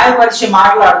గాయపరిచే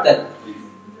మాట్లాడతారు.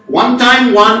 One time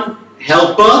one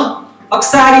helper,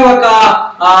 ఒకసారి ఒక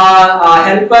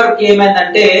హెల్పర్ కి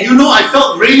ఏమైందంటే, you know, I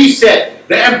felt really sad.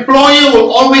 The employer will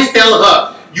always tell her,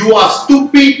 you are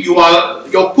stupid,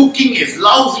 your cooking is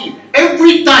lousy.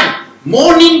 Every time,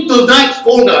 morning to night,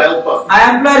 scold the helper. ఆ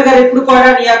employer గారు ఎప్పుడు కూడా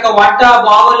నీ యొక్క వంట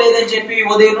బాగోలేదని చెప్పి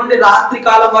ఉదయం నుండి రాత్రి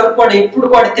కాలం వరకు కూడా ఎప్పుడు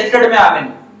కూడా తిట్టడమే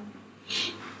ఆమెను.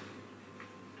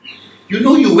 You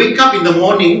know, you wake up in the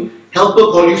morning, helper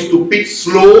call you stupid,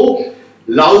 slow,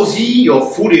 lousy, your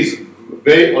food is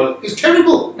it's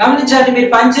terrible. గమనించండి, మీరు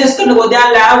పని చేస్తున్న ఉదయం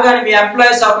లేవగానే మీ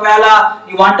ఎంప్లాయీస్ ఒకవేళ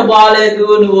నీ వంట బాగలేదు,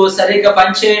 నువ్వు సరిగ్గా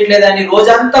పని చేయట్లేదని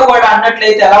రోజంతా కూడా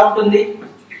అన్నట్లయితే ఎలా ఉంటుంది?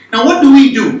 Now what do we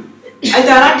do? అయితే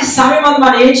అలాంటి సమయం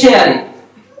మనం ఏం చేయాలి?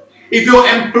 If your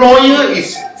employer is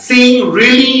saying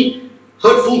really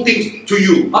hurtful things to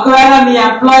you, ఒకవేళ మీ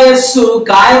ఎంప్లాయర్స్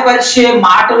గాయపరిచే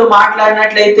మాటలు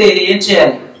మాట్లాడినట్లయితే ఏం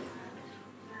చేయాలి?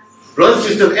 Brothers and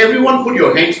sisters, everyone put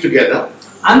your hands together.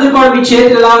 అందరూ కూడా మీ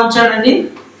చేతులు ఎలా ఉంచాడండి?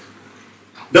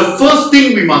 The first thing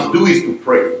we must do is to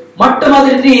pray.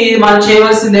 మొట్టమొదటి మనం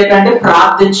చేయవలసింది ఏంటంటే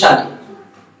ప్రార్థించాలి.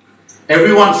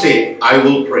 Everyone say, I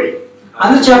will pray.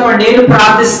 అందరూ చెప్పండి, నేను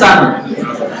ప్రార్థిస్తాను.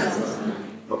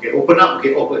 Okay, open up.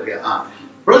 Okay, open.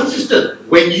 Brothers and sisters,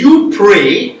 when you pray,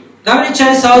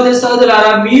 గమనించండి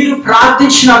సహోదరులారా, మీరు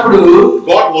ప్రార్థించినప్పుడు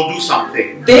God will do something.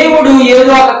 దేవుడు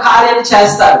ఏదో ఒక కార్యాన్ని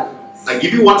చేస్తారు. I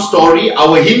give you one story.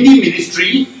 Our Hindi ministry,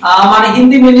 మన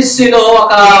హిందీ మినిస్ట్రీలో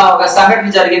ఒక సంఘటన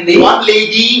జరిగింది. one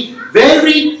lady,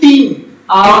 very thin.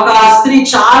 ఒక స్త్రీ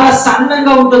చాలా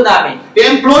సన్నగా ఉంటుంది ఆమె. the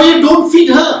employer don't feed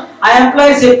her. ఆ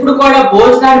ఎంప్లాయీస్ ఎప్పుడు కూడా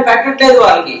భోజనాన్ని పెట్టట్లేదు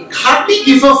వాళ్ళకి. Hardly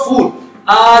give her food.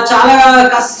 చాలా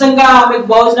కష్టంగా ఆమెకు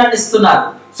భోజనాన్ని ఇస్తున్నారు.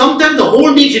 Sometimes the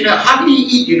whole day she hardly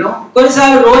eat, you know.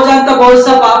 కొన్నిసార్లు రోజంతా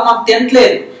బహుశా పాపం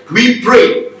తినట్లేదు. We pray.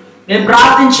 నేను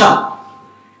ప్రార్థించాం.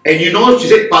 And you know, she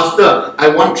said, Pastor, I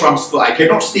want transfer. I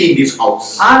cannot stay in this house.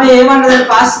 ఆమె ఏమన్నది,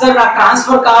 పాస్టర్ నాకు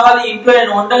ట్రాన్స్ఫర్ కావాలి, ఇంట్లో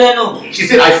నేను ఉండలేను. She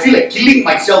said, I feel like killing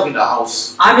myself in the house.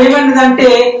 ఆమె ఏమన్నదంటే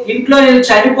ఇంట్లో నేను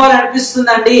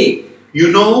చనిపోవాలనిపిస్తుందండి. You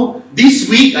know, this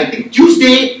week, I think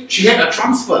Tuesday, she had a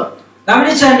transfer.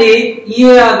 గమనించండి, ఈ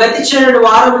గతించిన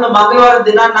వారంలో మంగళవారం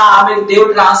దినాన ఆమెకు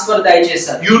దేవుడు transfer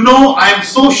దయచేశారు. You know, I am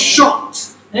so shocked.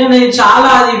 నేను చాలా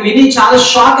అది విని చాలా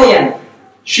షాక్ అయ్యాను.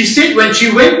 She said when she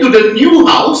went to the new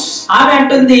house, ఆమె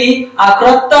అంటుంది ఆ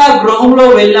క్రొత్త గృహంలో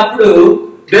వెళ్ళినప్పుడు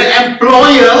the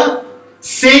employer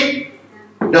said,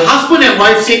 the husband and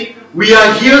wife said, we are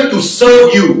here to serve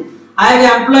you. ఆ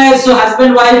ఎంప్లాయర్స్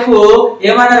హస్బెండ్ వైఫ్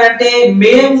ఏమన్నారంటే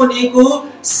మేము నీకు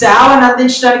సేవను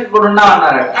అందించడానికి కూడా ఉన్నాం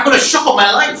అన్నారు. I got a shock of my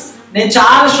life. నేను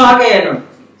చాలా షాక్ అయ్యాను.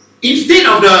 Instead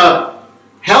of the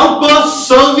helper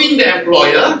serving the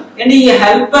employer, and ఈ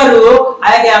హెల్పర్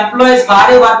ఆ ఎంప్లాయీస్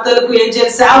భార్య భర్తలకు ఏం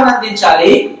చేయాలి, సేవను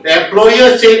అందించాలి. the employer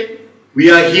said, we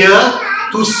are here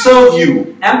to serve you.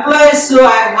 Employees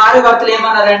ఆ భార్య భర్తలు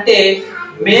ఏమన్నారంటే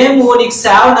మేము నీకు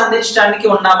సేవను అందించడానికి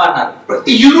ఉన్నామన్నారు.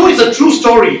 You know, it's a true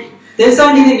story. తెలుసా,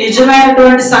 ఇది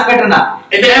నిజమైనటువంటి సంఘటన.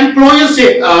 And the employer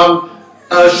said,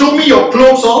 show me your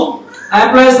clothes all.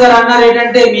 Employees గారు అన్నారు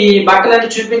ఏంటంటే మీ బట్టలను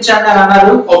చూపించండి అని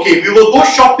అన్నారు. Okay, we will go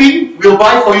shopping. We'll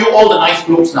buy for you all the nice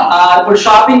clothes now. ఇప్పుడు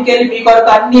షాపింగ్ కి వెళ్ళి మీ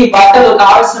కొరకు అన్ని బట్టలు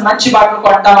కావాల్సిన మంచి బట్టలు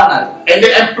కొంటామన్నారు. And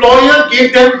the employer gave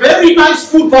them very nice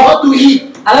food for her to eat.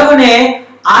 అలాగనే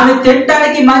ఆమె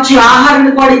తినడానికి మంచి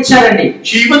ఆహారాన్ని కూడా ఇచ్చారండి.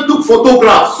 She even took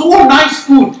photographs. So nice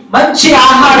food. మంచి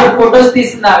ఆహారం ఫోటోస్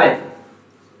తీసింది ఆమె.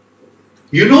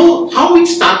 You know how it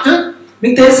started?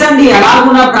 మీకు తెలుసా అండి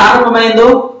ఎలాగున్నా ప్రారంభమైందో?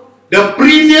 The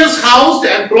previous house, the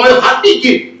employer hardly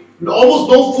gave almost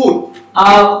no food.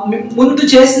 ముందు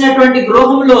చేసినటువంటి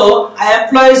గృహంలో ఆ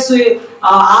ఎంప్లాయీస్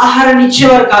ఆహారాన్ని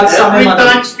ఇచ్చేవారు కాదు. Every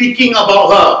time speaking about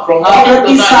her from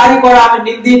ప్రతిసారి కూడా ఆమె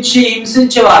నిందించి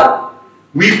హింసించేవారు.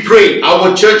 We prayed. Our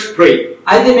church prayed.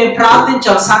 అయితే మేము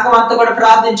ప్రార్థించాం, సంఘం అంతా కూడా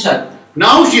ప్రార్థించారు.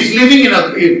 Now she's living in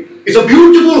it's a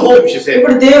beautiful home, she said.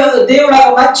 ఇప్పుడు దేవుడు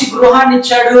ఒక మంచి గృహాన్ని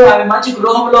ఇచ్చాడు. ఆమె మంచి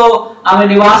గృహంలో ఆమె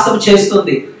నివాసం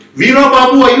చేస్తుంది. Veera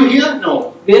Babu, are you here? No.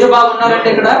 Veera Babu ఉన్నారంటే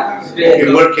ఇక్కడ?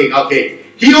 You're working. Okay.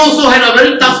 He also had a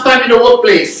very tough time in the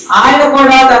workplace. ఆయన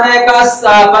కూడా తన యొక్క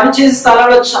పనిచేసే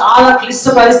స్థలంలో చాలా క్లిష్ట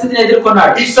పరిస్థితిని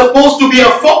ఎదుర్కొన్నాడు. He's supposed to be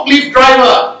a forklift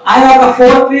driver. ఆయన ఒక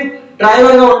ఫోర్క్లిఫ్ట్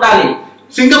డ్రైవర్ గా ఉండాలి.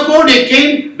 Singapore, they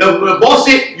came, the boss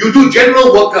said, you do general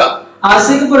worker.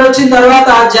 Singapore వచ్చిన తర్వాత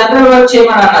జనరల్ వర్క్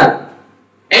చేయమని అన్నారు.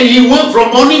 And he worked from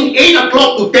morning 8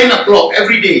 o'clock to 10 o'clock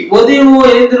every day. ఉదయం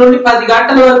 8 నుండి 10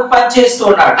 గంటల వరకు పని చేస్తూ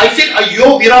ఉన్నాడు. I said, Ayyo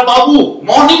Veera Babu,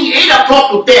 morning 8 o'clock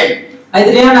to 10. అయితే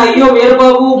నేను అయ్యో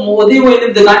వీరబాబు ఉదయం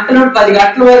 8 గంటల నుండి 10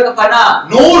 గంటల వరకు పని.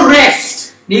 No rest.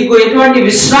 నీకు ఎటువంటి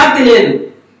విశ్రాంతి లేదు.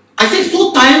 I said, so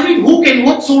tiring, who can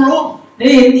work so long?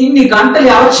 ఇన్ని గంటలు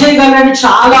ఎవరు చేయగలరని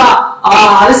చాలా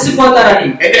అలసిపోతారని.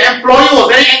 And the employer was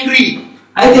very angry.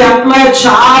 అయితే ఎంప్లాయర్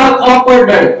చాలా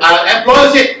కోపపడ్డాడు. Employer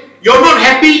said, you're not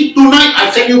happy tonight,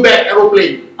 I'll send you back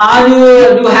aeroplane.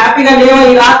 నువ్వు హ్యాపీగా లేవా,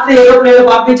 ఈ రాత్రి ఏరోప్లేన్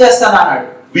పంపించేస్తాను అన్నాడు.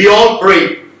 We all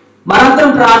prayed.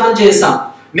 మనందరం ప్రార్థన చేశాం.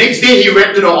 Next day he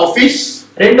went to the office.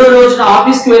 రెండో రోజున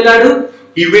ఆఫీస్ కి వెళ్ళాడు.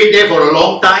 He waited there for a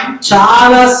long time.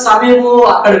 చాలా సమయము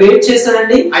అక్కడ వెయిట్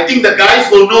చేశాడండి. I think the guys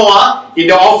will know, in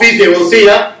the office they will say,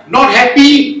 not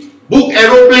happy, book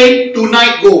aeroplane,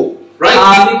 tonight go. Right?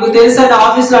 మీకు తెలుసా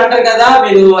ఆఫీస్ లో అంటారు కదా,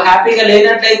 మీరు హ్యాపీగా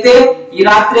లేనట్లయితే ఈ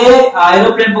రాత్రే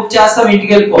ఏరోప్లేన్ బుక్ చేస్తాం,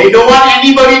 ఇంటికి వెళ్ళిపో. They don't want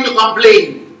anybody to complain.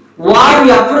 వారు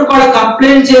ఎవరు కూడా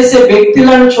కంప్లైంట్ చేసే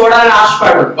వ్యక్తులను చూడాలని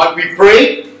ఆశపడరు. But we pray.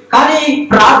 కానీ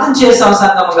ప్రార్థన చేసాం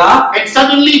సంగముగా. And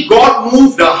suddenly God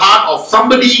moved the heart of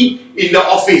somebody in the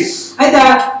office. అయితే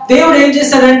దేవుడు ఏం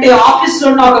చేశాడంటే ఆఫీస్ లో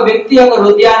ఉన్న ఒక వ్యక్తి యొక్క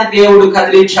హృదయాన్ని దేవుడు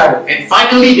కదిలించాడు. And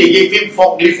finally they gave him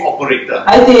forklift operator.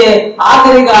 అయితే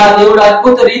ఆఖరిగా దేవుడు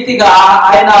అద్భుత రీతిగా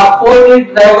ఆయన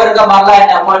ఫోర్క్లిఫ్ట్ డ్రైవర్ గా మళ్ళీ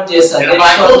ఆయన అపాయింట్ చేశాడు.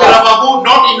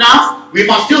 Not enough, we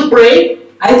must still pray.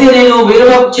 అయితే నేను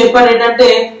వీరబాబు చెప్పాను ఏంటంటే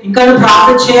ఇంకా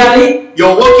ప్రార్థన చేయాలి.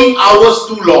 Your working hours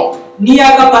too long. నీ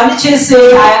యొక్క పని చేసే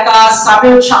ఆ యొక్క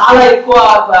సమయం చాలా ఎక్కువ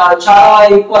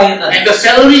అయింది. And the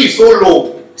salary is so low.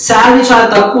 Salary చాలా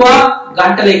తక్కువ,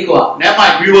 గంటలు ఎక్కువ. Never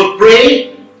mind, we will pray.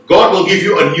 God will give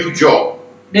you a new job.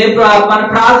 మనం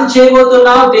ప్రార్థన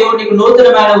చేయబోతున్నాం, దేవుడు నీకు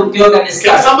నూతనమైన ఉద్యోగాన్ని ఇస్తాడు.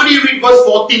 Can somebody read verse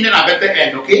 14 and I better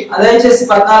end, okay? దయచేసి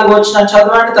 14 వచనం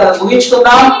చదవండి, తర్వాత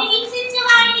ముగించుకుందాం.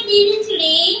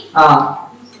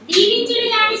 దీవించుడి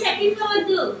గాని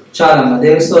శపింపవద్దు. చాలమ్మా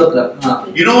దేవుని స్తోత్రం.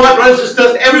 You know what, brothers and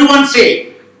sisters? Everyone say,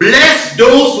 bless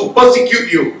those who persecute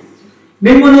you.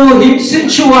 మిమ్మును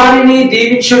హింసించు వారిని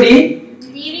దీవించుడి.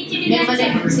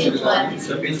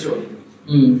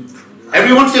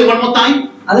 Everyone say one more time.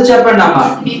 అది చెప్పండి అమ్మా.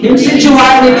 హింసించు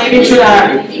వారిని దీవించుడి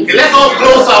అనండి. Let's all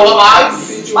close our eyes.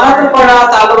 మనం కూడా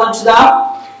తల వంచుదాం.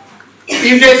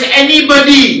 If there's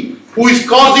anybody who is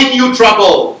causing you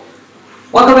trouble,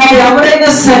 ఒకవేళ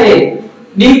ఎవరైనా సరే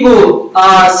నీకు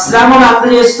శ్రమను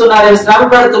అందజేస్తున్నారేమో, శ్రమ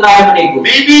పెడుతున్నారేమో నీకు,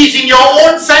 maybe it's in your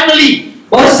own family,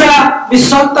 బహుశా మీ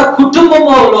సొంత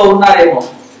కుటుంబంలో ఉన్నారేమో,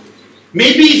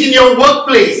 maybe it's in your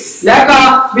workplace, లేక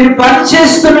మీరు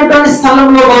పనిచేస్తున్నటువంటి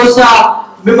స్థలంలో బహుశా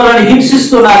మిమ్మల్ని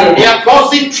హింసిస్తున్నారేమో, they are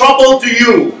causing trouble to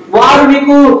you, వారు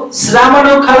మీకు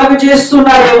శ్రమను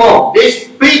కలుగజేస్తున్నారేమో, they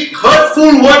speak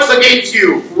hurtful words against you,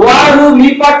 వారు మీ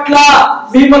పట్ల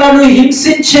మిమ్మల్ని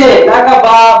హింసించే లేక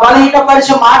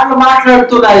బలహీనపరిచే మాటలు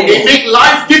మాట్లాడుతున్నారు, they make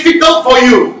life difficult for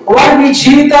you, వారు మీ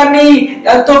జీవితాన్ని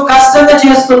ఎంతో కష్టంగా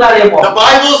చేస్తున్నారేమో. the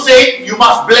Bible says you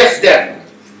must bless them.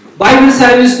 Bible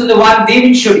సెలవిస్తుంది వారిని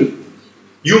దీవించుడి.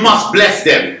 You must bless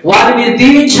them. వారిని మీరు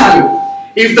దీవించాలి.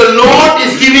 If the Lord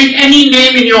is giving any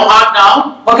name in your heart now,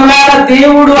 ఒకవేళ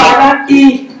దేవుడు అలాంటి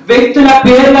వ్యక్తుల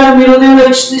పేర్లను మీ హృదయంలో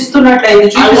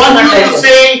ఇస్తున్నట్లయితే, I want you to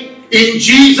say in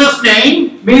Jesus' name,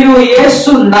 మీరు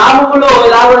యేసు నామములో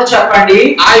ఇలా కూడా చెప్పండి,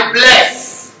 I bless.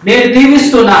 నేను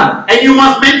దీవిస్తున్నాను. And you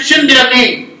must mention their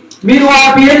name. మీరు ఆ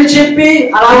పేరు చెప్పి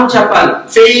అలా చెప్పాలి.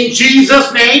 Say in Jesus'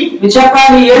 name, మీరు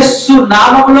చెప్పాలి యేసు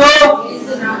నామములో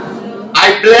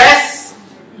I bless.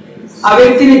 ఆ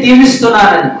వ్యక్తిని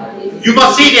దీవిస్తున్నానని. You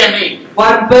must say their name.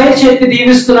 వారి పేరు చెప్పి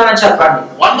దీవిస్తున్నానని చెప్పండి.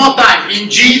 One more time. In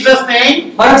Jesus' name,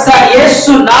 మరొకసారి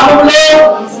యేసు నామములో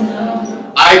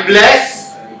I bless.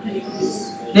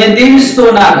 నేను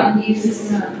దీవిస్తున్నాను.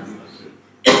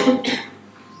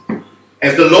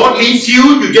 As the Lord leads you,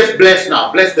 you just bless now.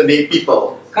 Bless the name people.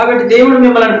 కాబట్టి దేవుడు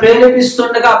మిమ్మల్ని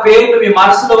ప్రేరేపిస్తుండగా, పేర్లు మీ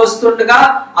మనసులో వస్తుండగా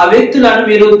ఆ వ్యక్తులను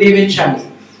మీరు దీవించండి.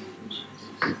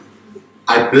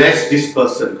 I bless this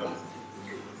person, God.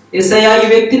 యేసయ్యా ఈ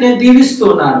వ్యక్తిని నేను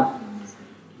దీవిస్తున్నాను.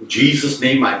 In Jesus'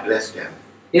 name, I bless them.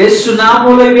 యేసు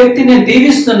నామములో ఈ వ్యక్తిని నేను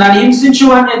దీవిస్తున్నాను,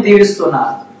 హింసించువాడిని నేను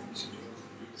దీవిస్తున్నాను.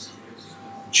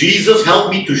 Jesus, help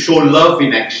me to show love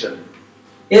in action.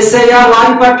 యేసయ్యా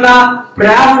వారి పట్ల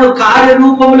ప్రేమను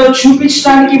కార్యరూపంలో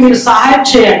చూపించడానికి మీరు సహాయం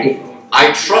చేయండి. I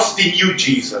trust in you,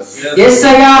 Jesus.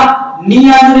 యేసయ్యా నీ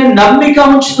యందు నమ్మిక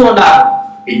ఉంచుతున్నాను.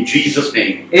 In Jesus'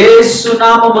 name. యేసు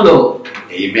నామములో.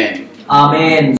 Amen. ఆమేన్.